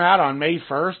 set them out on May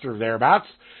 1st or thereabouts,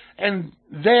 and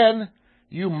then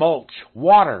you mulch,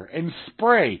 water, and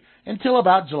spray until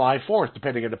about July 4th,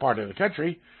 depending on the part of the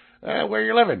country where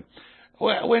you're living,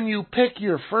 when you pick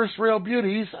your first real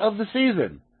beauties of the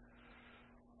season.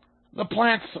 The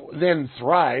plants then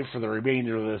thrive for the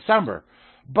remainder of the summer,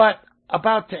 but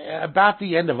about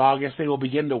the end of August, they will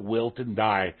begin to wilt and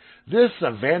die. This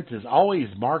event is always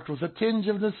marked with a tinge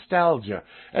of nostalgia,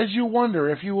 as you wonder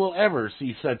if you will ever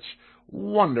see such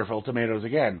wonderful tomatoes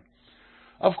again.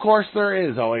 Of course, there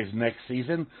is always next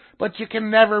season, but you can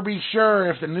never be sure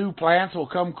if the new plants will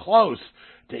come close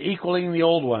to equaling the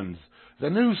old ones. The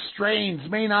new strains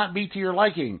may not be to your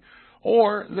liking,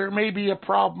 or there may be a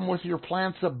problem with your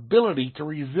plant's ability to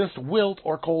resist wilt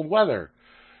or cold weather.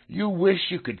 You wish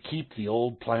you could keep the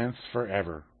old plants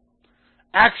forever.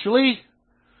 Actually,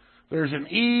 there's an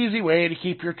easy way to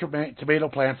keep your tomato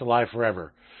plants alive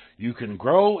forever. You can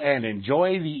grow and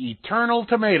enjoy the eternal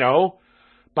tomato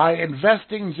by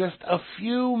investing just a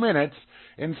few minutes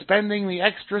in spending the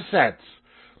extra cents.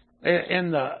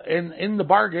 In the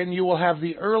bargain, you will have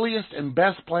the earliest and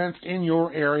best plants in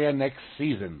your area next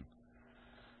season.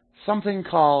 Something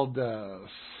called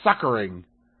suckering.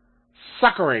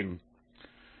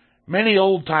 Many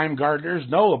old-time gardeners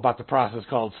know about the process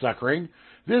called suckering.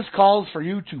 This calls for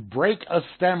you to break a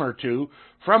stem or two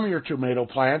from your tomato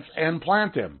plants and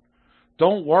plant them.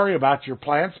 Don't worry about your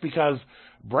plants because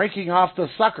breaking off the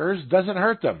suckers doesn't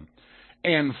hurt them.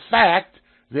 In fact,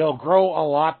 they'll grow a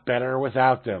lot better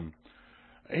without them.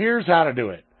 Here's how to do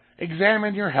it.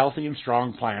 Examine your healthy and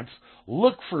strong plants.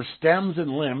 Look for stems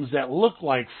and limbs that look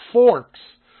like forks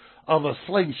of a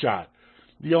slingshot.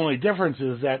 The only difference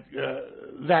is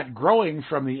that growing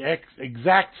from the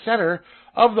exact center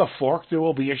of the fork, there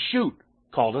will be a shoot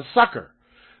called a sucker.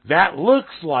 That looks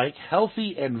like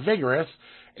healthy and vigorous,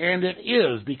 and it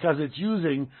is because it's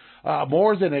using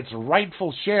more than its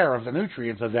rightful share of the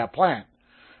nutrients of that plant.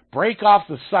 Break off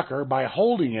the sucker by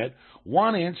holding it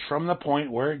 1 inch from the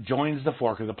point where it joins the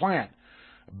fork of the plant.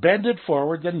 Bend it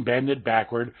forward, then bend it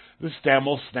backward. The stem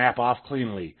will snap off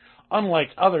cleanly. Unlike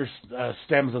other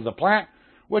stems of the plant,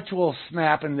 which will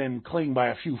snap and then cling by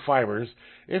a few fibers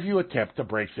if you attempt to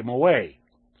break them away.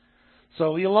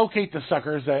 So you locate the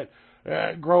suckers that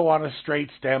grow on a straight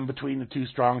stem between the two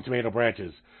strong tomato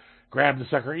branches. Grab the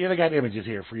sucker. I got images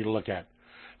here for you to look at.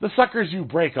 The suckers you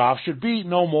break off should be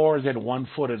no more than 1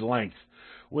 foot in length.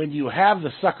 When you have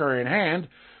the sucker in hand,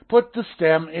 put the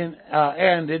stem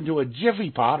end into a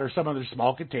jiffy pot or some other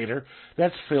small container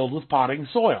that's filled with potting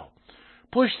soil.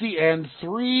 Push the end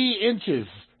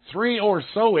 3 or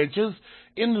so inches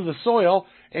into the soil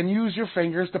and use your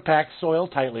fingers to pack soil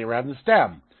tightly around the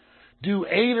stem. Do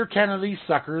 8 or 10 of these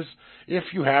suckers if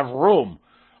you have room.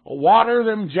 Water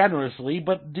them generously,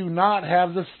 but do not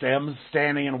have the stems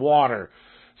standing in water.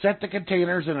 Set the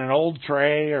containers in an old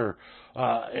tray or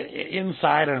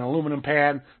inside an aluminum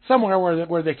pan, somewhere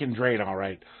where they can drain all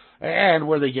right, and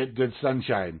where they get good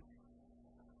sunshine.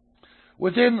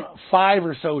 Within 5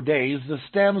 or so days, the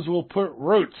stems will put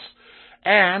roots,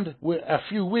 and with a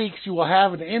few weeks, you will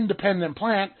have an independent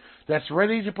plant that's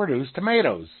ready to produce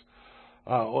tomatoes.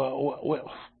 Quit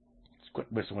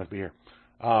messing with me here.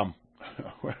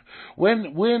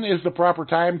 When is the proper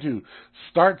time to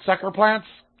start sucker plants?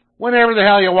 Whenever the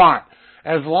hell you want,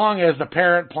 as long as the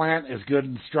parent plant is good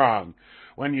and strong.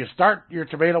 When you start your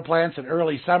tomato plants in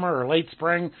early summer or late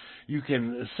spring, you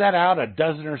can set out a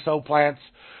dozen or so plants.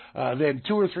 Then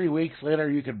 2 or 3 weeks later,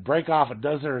 you can break off a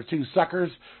dozen or 2 suckers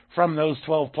from those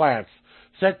 12 plants.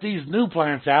 set these new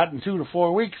plants out in 2 to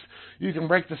 4 weeks, you can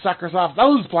break the suckers off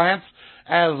those plants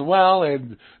as well,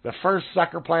 and the first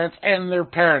sucker plants and their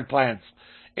parent plants.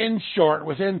 In short,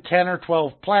 within 10 or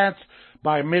 12 plants,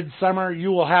 by midsummer,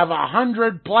 you will have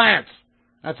 100 plants.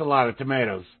 That's a lot of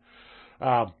tomatoes.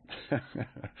 All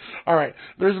right,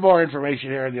 there's more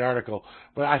information here in the article,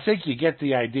 but I think you get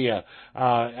the idea.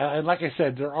 And like I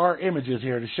said, there are images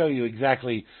here to show you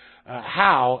exactly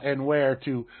how and where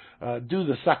to do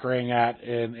the suckering at,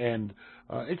 and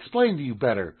explain to you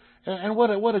better. And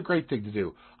what a great thing to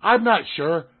do. I'm not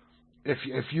sure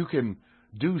if you can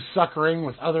do suckering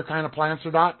with other kind of plants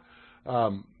or not,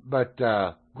 but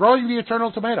growing the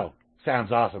eternal tomato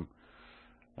sounds awesome.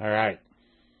 All right.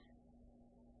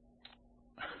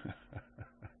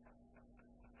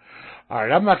 All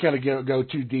right, I'm not going to go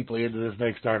too deeply into this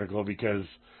next article because,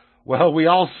 well, we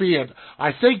all see it.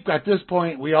 I think at this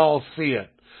point we all see it.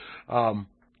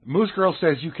 Moose Girl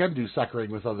says you can do suckering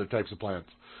with other types of plants.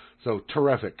 So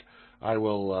terrific. I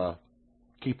will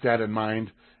keep that in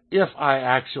mind. If I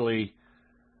actually...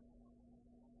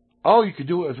 Oh, you could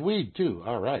do it with weed too.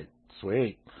 All right.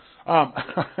 Sweet.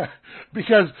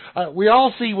 Because we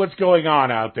all see what's going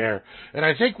on out there. And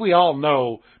I think we all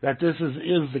know that this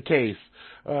is the case.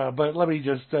 But let me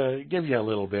just give you a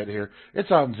little bit here. It's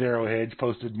on Zero Hedge,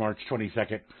 posted March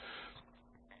 22nd.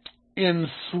 In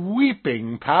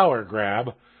sweeping power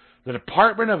grab, the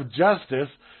Department of Justice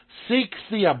seeks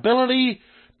the ability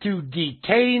to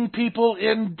detain people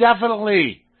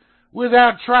indefinitely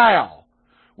without trial,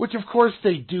 which of course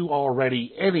they do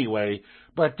already anyway,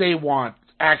 but they want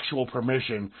actual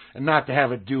permission and not to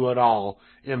have it do it all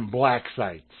in black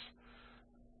sites.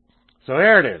 So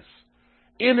there it is.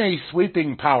 In a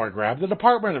sweeping power grab, the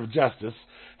Department of Justice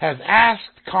has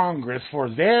asked Congress for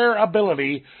their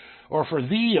ability, or for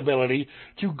the ability,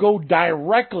 to go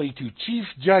directly to chief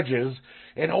judges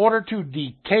in order to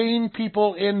detain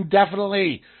people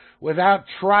indefinitely without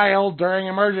trial during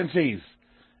emergencies.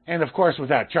 And of course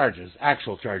without charges,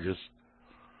 actual charges.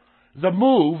 The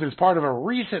move is part of a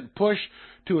recent push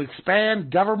to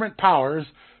expand government powers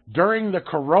during the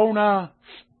corona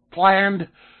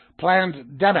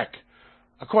pandemic,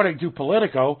 according to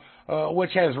Politico,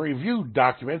 which has reviewed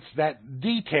documents that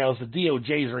details the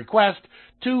DOJ's request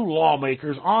to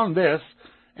lawmakers on this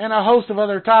and a host of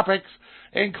other topics,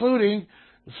 including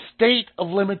state of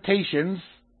limitations,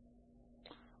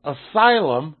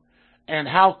 asylum, and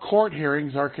how court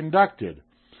hearings are conducted.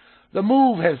 The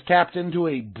move has tapped into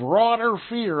a broader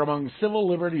fear among civil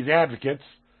liberties advocates.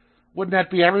 Wouldn't that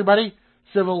be everybody?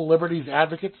 Civil liberties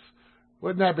advocates?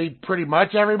 Wouldn't that be pretty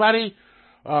much everybody?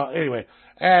 Anyway,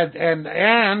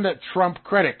 and Trump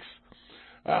critics.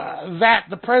 That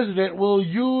the president will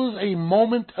use a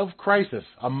moment of crisis.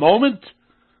 A moment?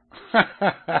 I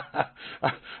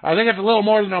think it's a little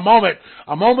more than a moment.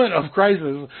 A moment of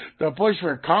crisis to push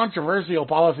for controversial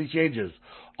policy changes.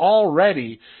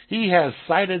 Already, he has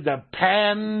cited the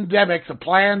pandemic,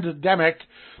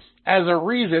 as a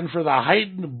reason for the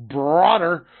heightened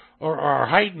border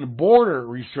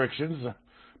restrictions,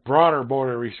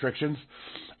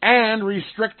 and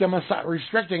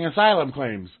restricting asylum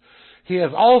claims. He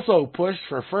has also pushed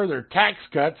for further tax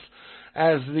cuts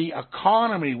as the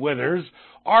economy withers,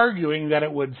 arguing that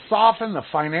it would soften the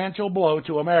financial blow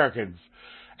to Americans.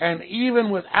 And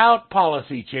even without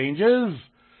policy changes,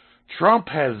 Trump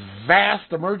has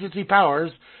vast emergency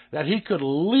powers that he could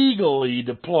legally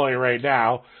deploy right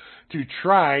now to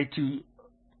try to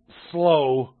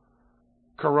slow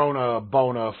corona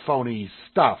bona phony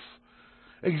stuff.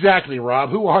 Exactly,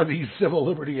 Rob. Who are these civil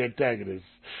liberty antagonists?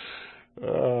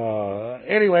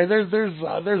 Anyway,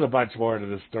 there's a bunch more to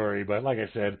this story, but like I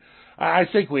said, I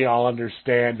think we all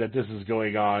understand that this is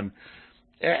going on.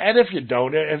 And if you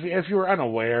don't, if you're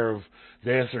unaware of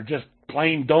this or just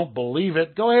plain don't believe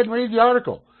it, go ahead and read the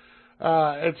article.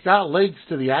 It's got links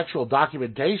to the actual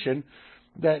documentation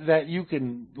that you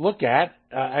can look at.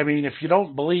 I mean, if you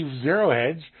don't believe Zero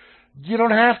Hedge, you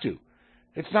don't have to.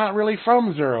 It's not really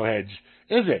from Zero Hedge,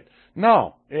 is it?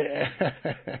 No.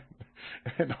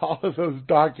 And all of those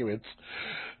documents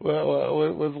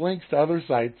with links to other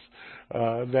sites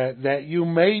that you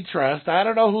may trust. I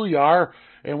don't know who you are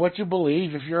and what you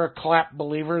believe. If you're a clap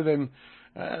believer, then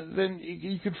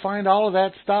you could find all of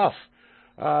that stuff.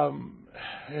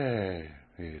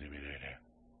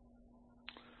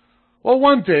 Well,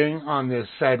 one thing on this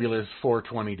fabulous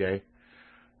 420 day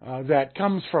that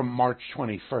comes from March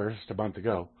 21st, a month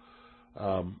ago,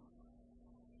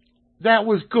 that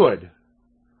was good.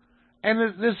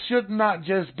 And this should not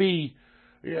just be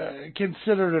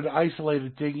considered an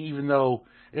isolated thing, even though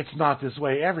it's not this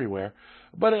way everywhere.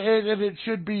 But it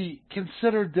should be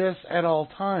considered this at all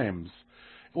times.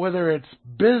 whether it's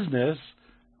business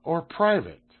or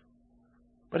private.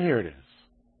 But here it is.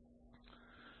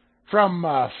 From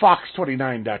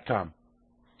Fox29.com.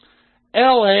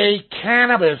 LA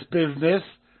cannabis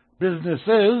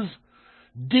businesses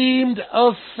deemed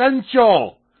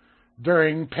essential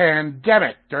during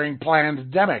pandemic.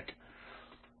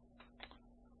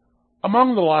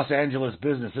 Among the Los Angeles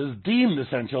businesses deemed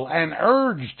essential and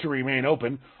urged to remain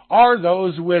open are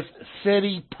those with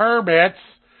city permits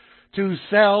to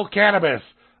sell cannabis,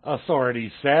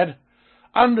 authorities said.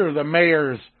 Under the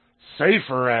mayor's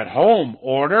safer at home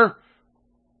order,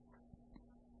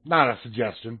 not a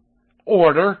suggestion,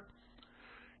 order,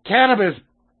 cannabis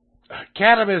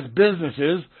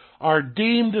businesses are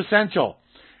deemed essential,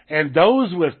 and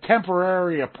those with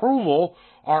temporary approval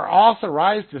are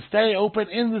authorized to stay open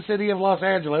in the city of Los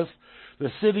Angeles.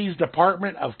 The city's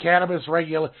Department of Cannabis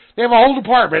Regulation, they have a whole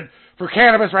department for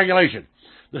cannabis regulation.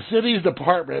 The city's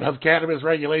Department of Cannabis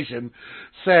Regulation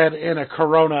said in a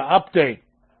Corona update.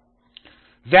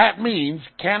 That means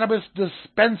cannabis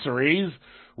dispensaries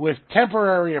with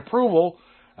temporary approval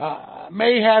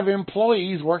may have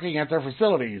employees working at their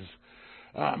facilities.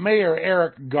 Mayor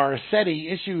Eric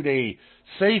Garcetti issued a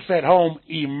safe-at-home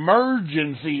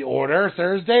emergency order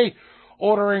Thursday,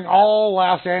 ordering all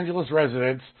Los Angeles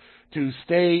residents to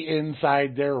stay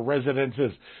inside their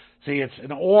residences. See, it's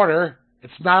an order.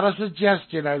 It's not a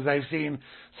suggestion, as I've seen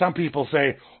some people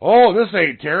say, oh, this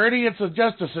ain't tyranny, it's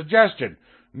just a suggestion.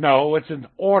 No, it's an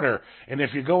order. And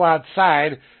if you go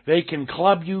outside, they can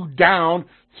club you down,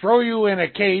 throw you in a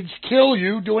cage, kill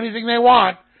you, do anything they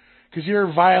want, because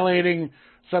you're violating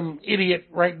some idiot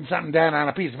writing something down on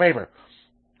a piece of paper,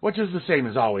 which is the same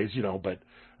as always, but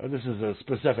this is a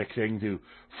specific thing to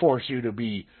force you to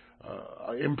be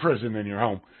imprisoned in your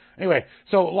home. Anyway,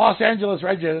 so Los Angeles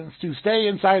residents to stay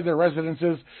inside their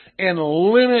residences and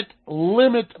limit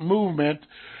movement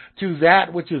to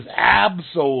that which is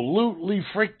absolutely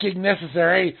freaking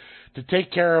necessary to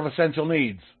take care of essential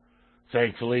needs.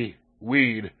 Thankfully,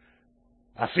 weed.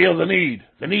 I feel the need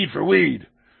for weed.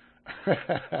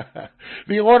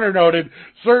 The order noted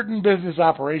certain business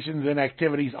operations and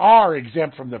activities are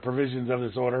exempt from the provisions of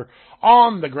this order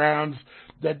on the grounds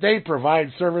that they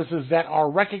provide services that are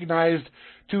recognized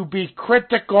to be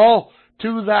critical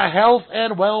to the health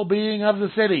and well-being of the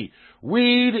city.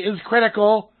 Weed is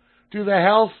critical to the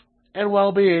health and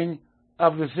well-being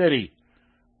of the city.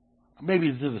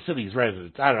 Maybe to the city's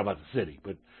residents. I don't know about the city,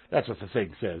 but that's what the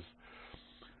thing says.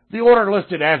 The order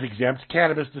listed as exempt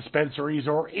cannabis dispensaries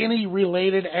or any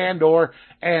related and or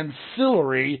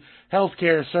ancillary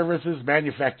healthcare services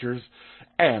manufacturers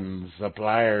and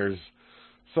suppliers.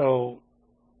 So,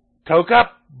 toke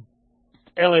up,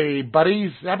 LA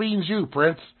buddies. That means you,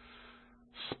 Prince.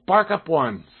 Spark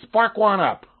one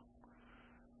up.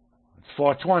 It's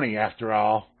 420 after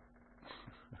all.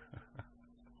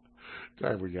 I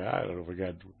don't know if we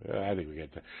got. I think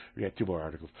we got two more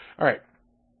articles. All right.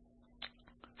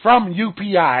 From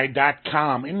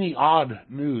UPI.com in the odd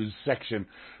news section,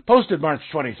 posted March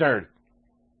 23rd.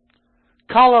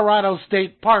 Colorado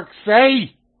State Parks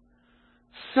say,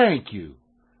 thank you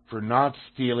for not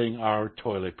stealing our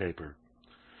toilet paper.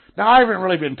 Now, I haven't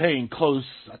really been paying close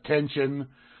attention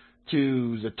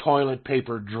to the toilet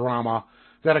paper drama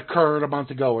that occurred a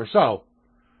month ago or so.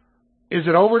 Is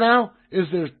it over now? Is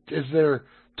there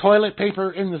toilet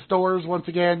paper in the stores once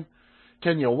again?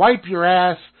 Can you wipe your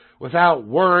ass without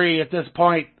worry at this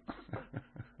point?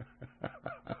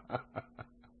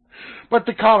 But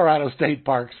the Colorado State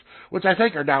Parks, which I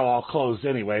think are now all closed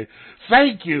anyway,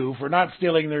 thank you for not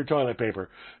stealing their toilet paper.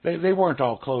 They weren't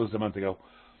all closed a month ago.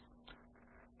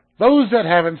 Those that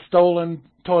haven't stolen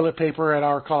toilet paper at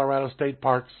our Colorado State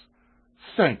Parks,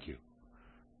 thank you.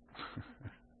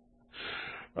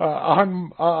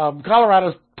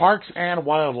 Colorado Parks and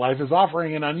Wildlife is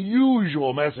offering an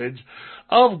unusual message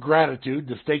of gratitude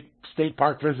to state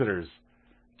park visitors.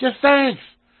 Just thanks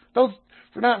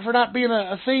for not being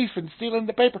a thief and stealing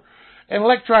the paper. An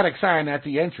electronic sign at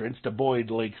the entrance to Boyd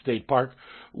Lake State Park,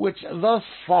 which thus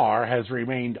far has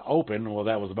remained open, well,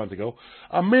 that was a month ago,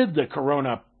 amid the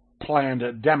corona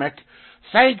pandemic,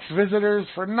 thanks visitors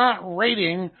for not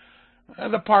raiding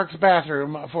the park's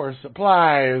bathroom for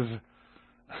supplies.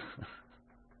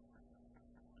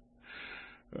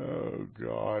 Oh,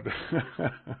 God.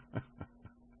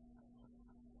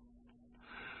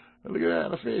 Look at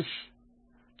that, a fish.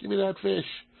 Give me that fish.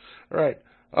 All right.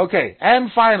 Okay,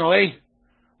 and finally,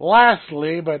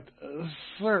 lastly, but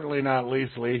certainly not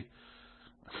leastly,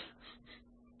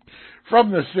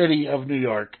 from the city of New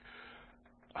York.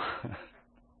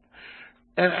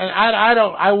 And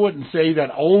I wouldn't say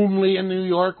that only in New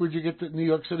York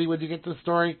City would you get this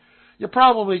story. You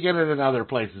probably get it in other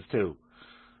places too.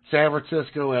 San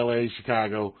Francisco, LA,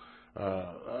 Chicago,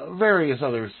 various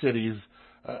other cities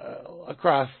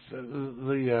across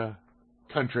the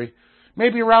country,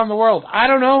 maybe around the world. I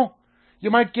don't know. You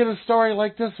might get a story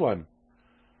like this one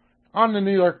on the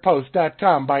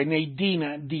NewYorkPost.com by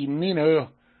Nadine DiNino,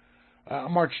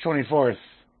 March 24th.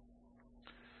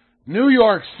 New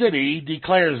York City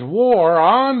declares war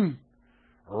on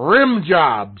rim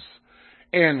jobs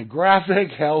in graphic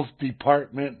health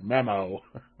department memo.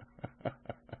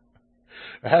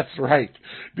 That's right.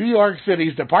 New York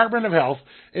City's Department of Health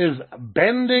is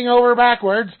bending over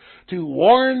backwards to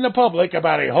warn the public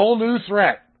about a whole new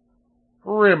threat: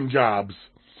 rim jobs.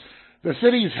 The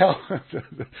city's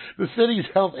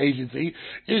health agency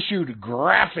issued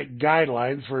graphic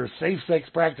guidelines for safe sex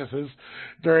practices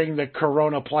during the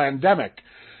corona pandemic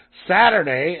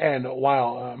Saturday, and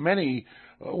while many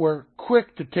were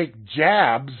quick to take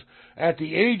jabs at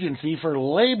the agency for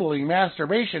labeling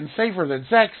masturbation safer than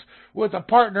sex with a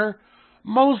partner,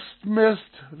 most missed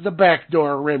the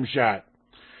backdoor rim shot.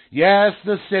 Yes,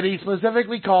 the city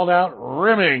specifically called out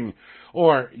rimming,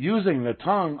 or using the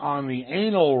tongue on the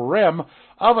anal rim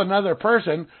of another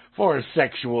person for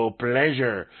sexual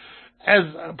pleasure, as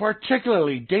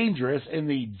particularly dangerous in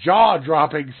the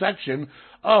jaw-dropping section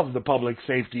of the public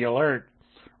safety alert.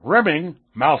 Rimming,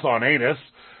 mouth on anus,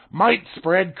 might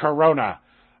spread corona.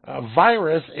 A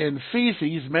virus in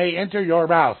feces may enter your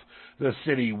mouth, the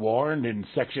city warned in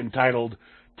section titled,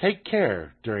 "Take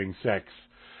Care During Sex."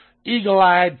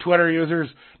 Eagle-eyed Twitter users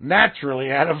naturally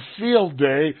had a field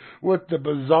day with the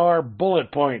bizarre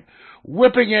bullet point,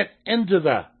 whipping it into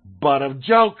the butt of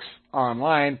jokes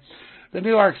online. The New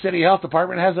York City Health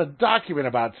Department has a document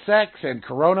about sex and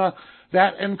corona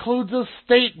that includes a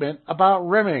statement about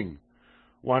rimming.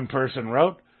 One person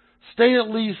wrote, "Stay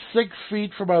at least 6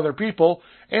 feet from other people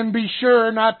and be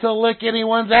sure not to lick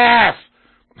anyone's ass."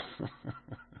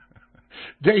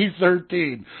 Day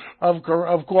 13 of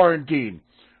quarantine.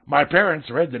 My parents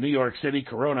read the New York City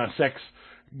Corona sex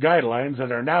guidelines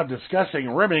and are now discussing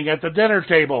rimming at the dinner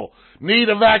table. Need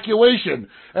evacuation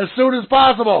as soon as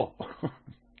possible.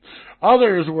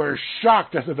 Others were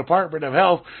shocked that the Department of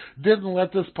Health didn't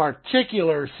let this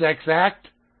particular sex act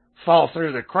fall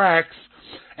through the cracks,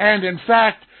 and in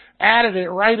fact added it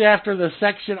right after the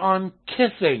section on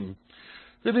kissing.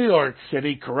 The New York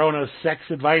City Corona sex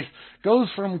advice goes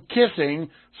from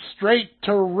kissing straight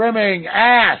to rimming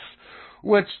ass,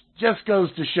 which just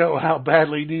goes to show how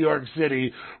badly New York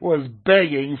City was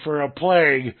begging for a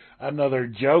plague, another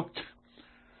joked.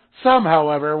 Some,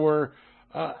 however, were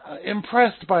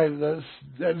impressed by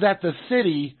that the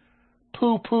city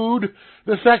poo-pooed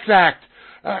the sex act,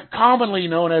 commonly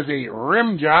known as a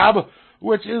rim job,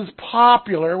 which is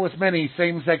popular with many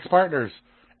same-sex partners,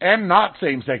 and not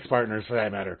same-sex partners for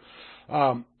that matter.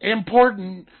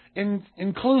 Important,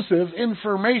 inclusive,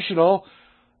 informational,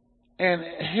 and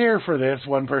here for this,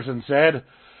 one person said,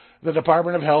 the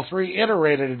Department of Health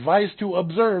reiterated advice to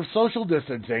observe social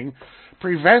distancing,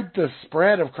 prevent the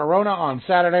spread of corona on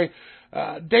Saturday,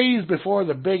 days before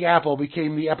the Big Apple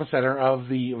became the epicenter of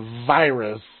the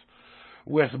virus,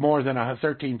 with more than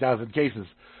 13,000 cases.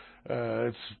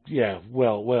 Well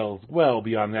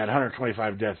beyond that.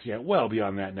 125 deaths, well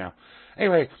beyond that now.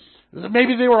 Anyway,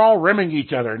 maybe they were all rimming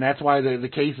each other, and that's why the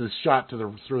cases shot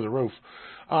through the roof.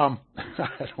 I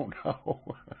don't know.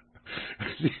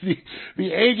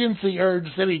 the agency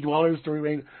urged city dwellers to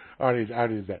remain. I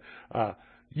did that.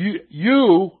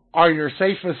 You are your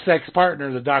safest sex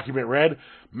partner, the document read.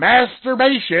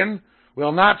 Masturbation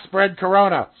will not spread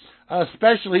corona,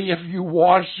 especially if you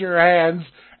wash your hands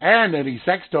and any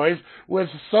sex toys with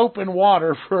soap and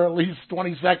water for at least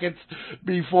 20 seconds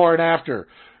before and after.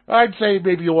 I'd say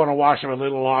maybe you want to wash them a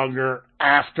little longer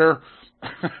after.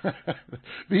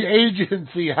 The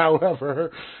agency,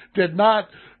 however, did not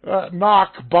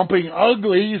knock bumping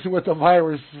uglies with a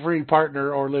virus-free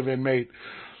partner or live-in mate.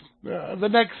 The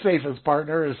next safest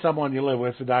partner is someone you live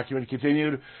with, the document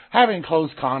continued, having close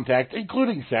contact,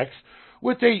 including sex,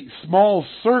 with a small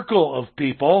circle of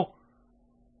people.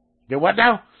 You what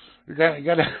now? You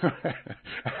gotta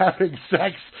having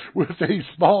sex with a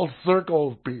small circle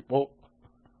of people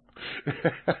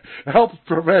helps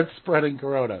prevent spreading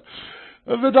corona.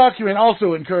 The document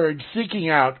also encouraged seeking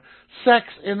out sex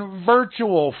in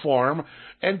virtual form,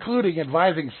 including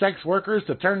advising sex workers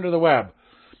to turn to the web.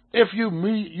 If you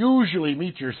usually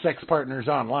meet your sex partners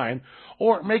online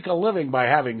or make a living by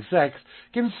having sex,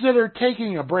 consider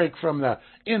taking a break from the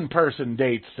in-person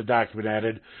dates, the document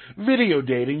added. Video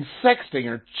dating, sexting,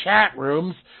 or chat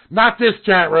rooms, not this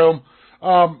chat room,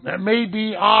 may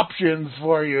be options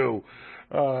for you.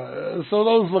 So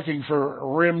those looking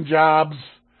for rim jobs,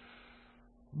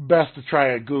 best to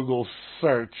try a Google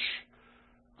search.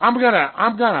 I'm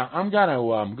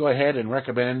gonna go ahead and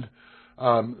recommend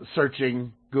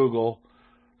searching Google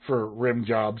for rim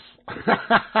jobs.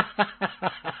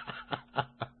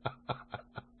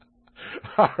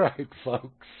 All right,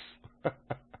 folks.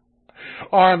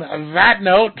 On that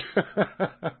note,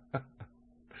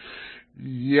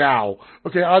 yow.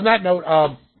 Okay, on that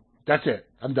note, that's it.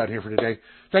 I'm done here for today.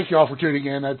 Thank you all for tuning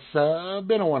in. It's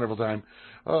been a wonderful time.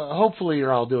 Hopefully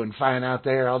you're all doing fine out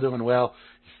there, all doing well.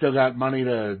 You still got money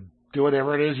to do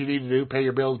whatever it is you need to do, pay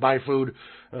your bills, buy food,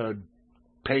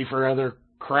 pay for other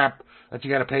crap that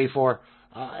you got to pay for.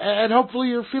 And hopefully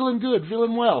you're feeling good,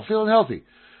 feeling well, feeling healthy.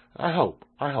 I hope.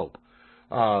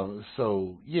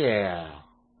 So, yeah.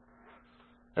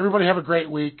 Everybody have a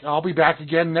great week. I'll be back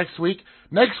again next week.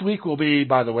 Next week will be,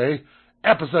 by the way,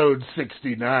 episode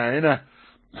 69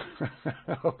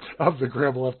 of the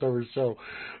Grab Leftovers Show.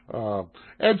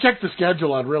 And check the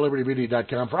schedule on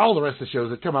RealLibertyMedia.com for all the rest of the shows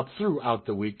that come up throughout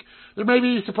the week. There may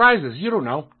be surprises. You don't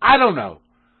know. I don't know.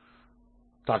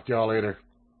 Talk to y'all later.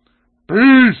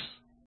 Peace!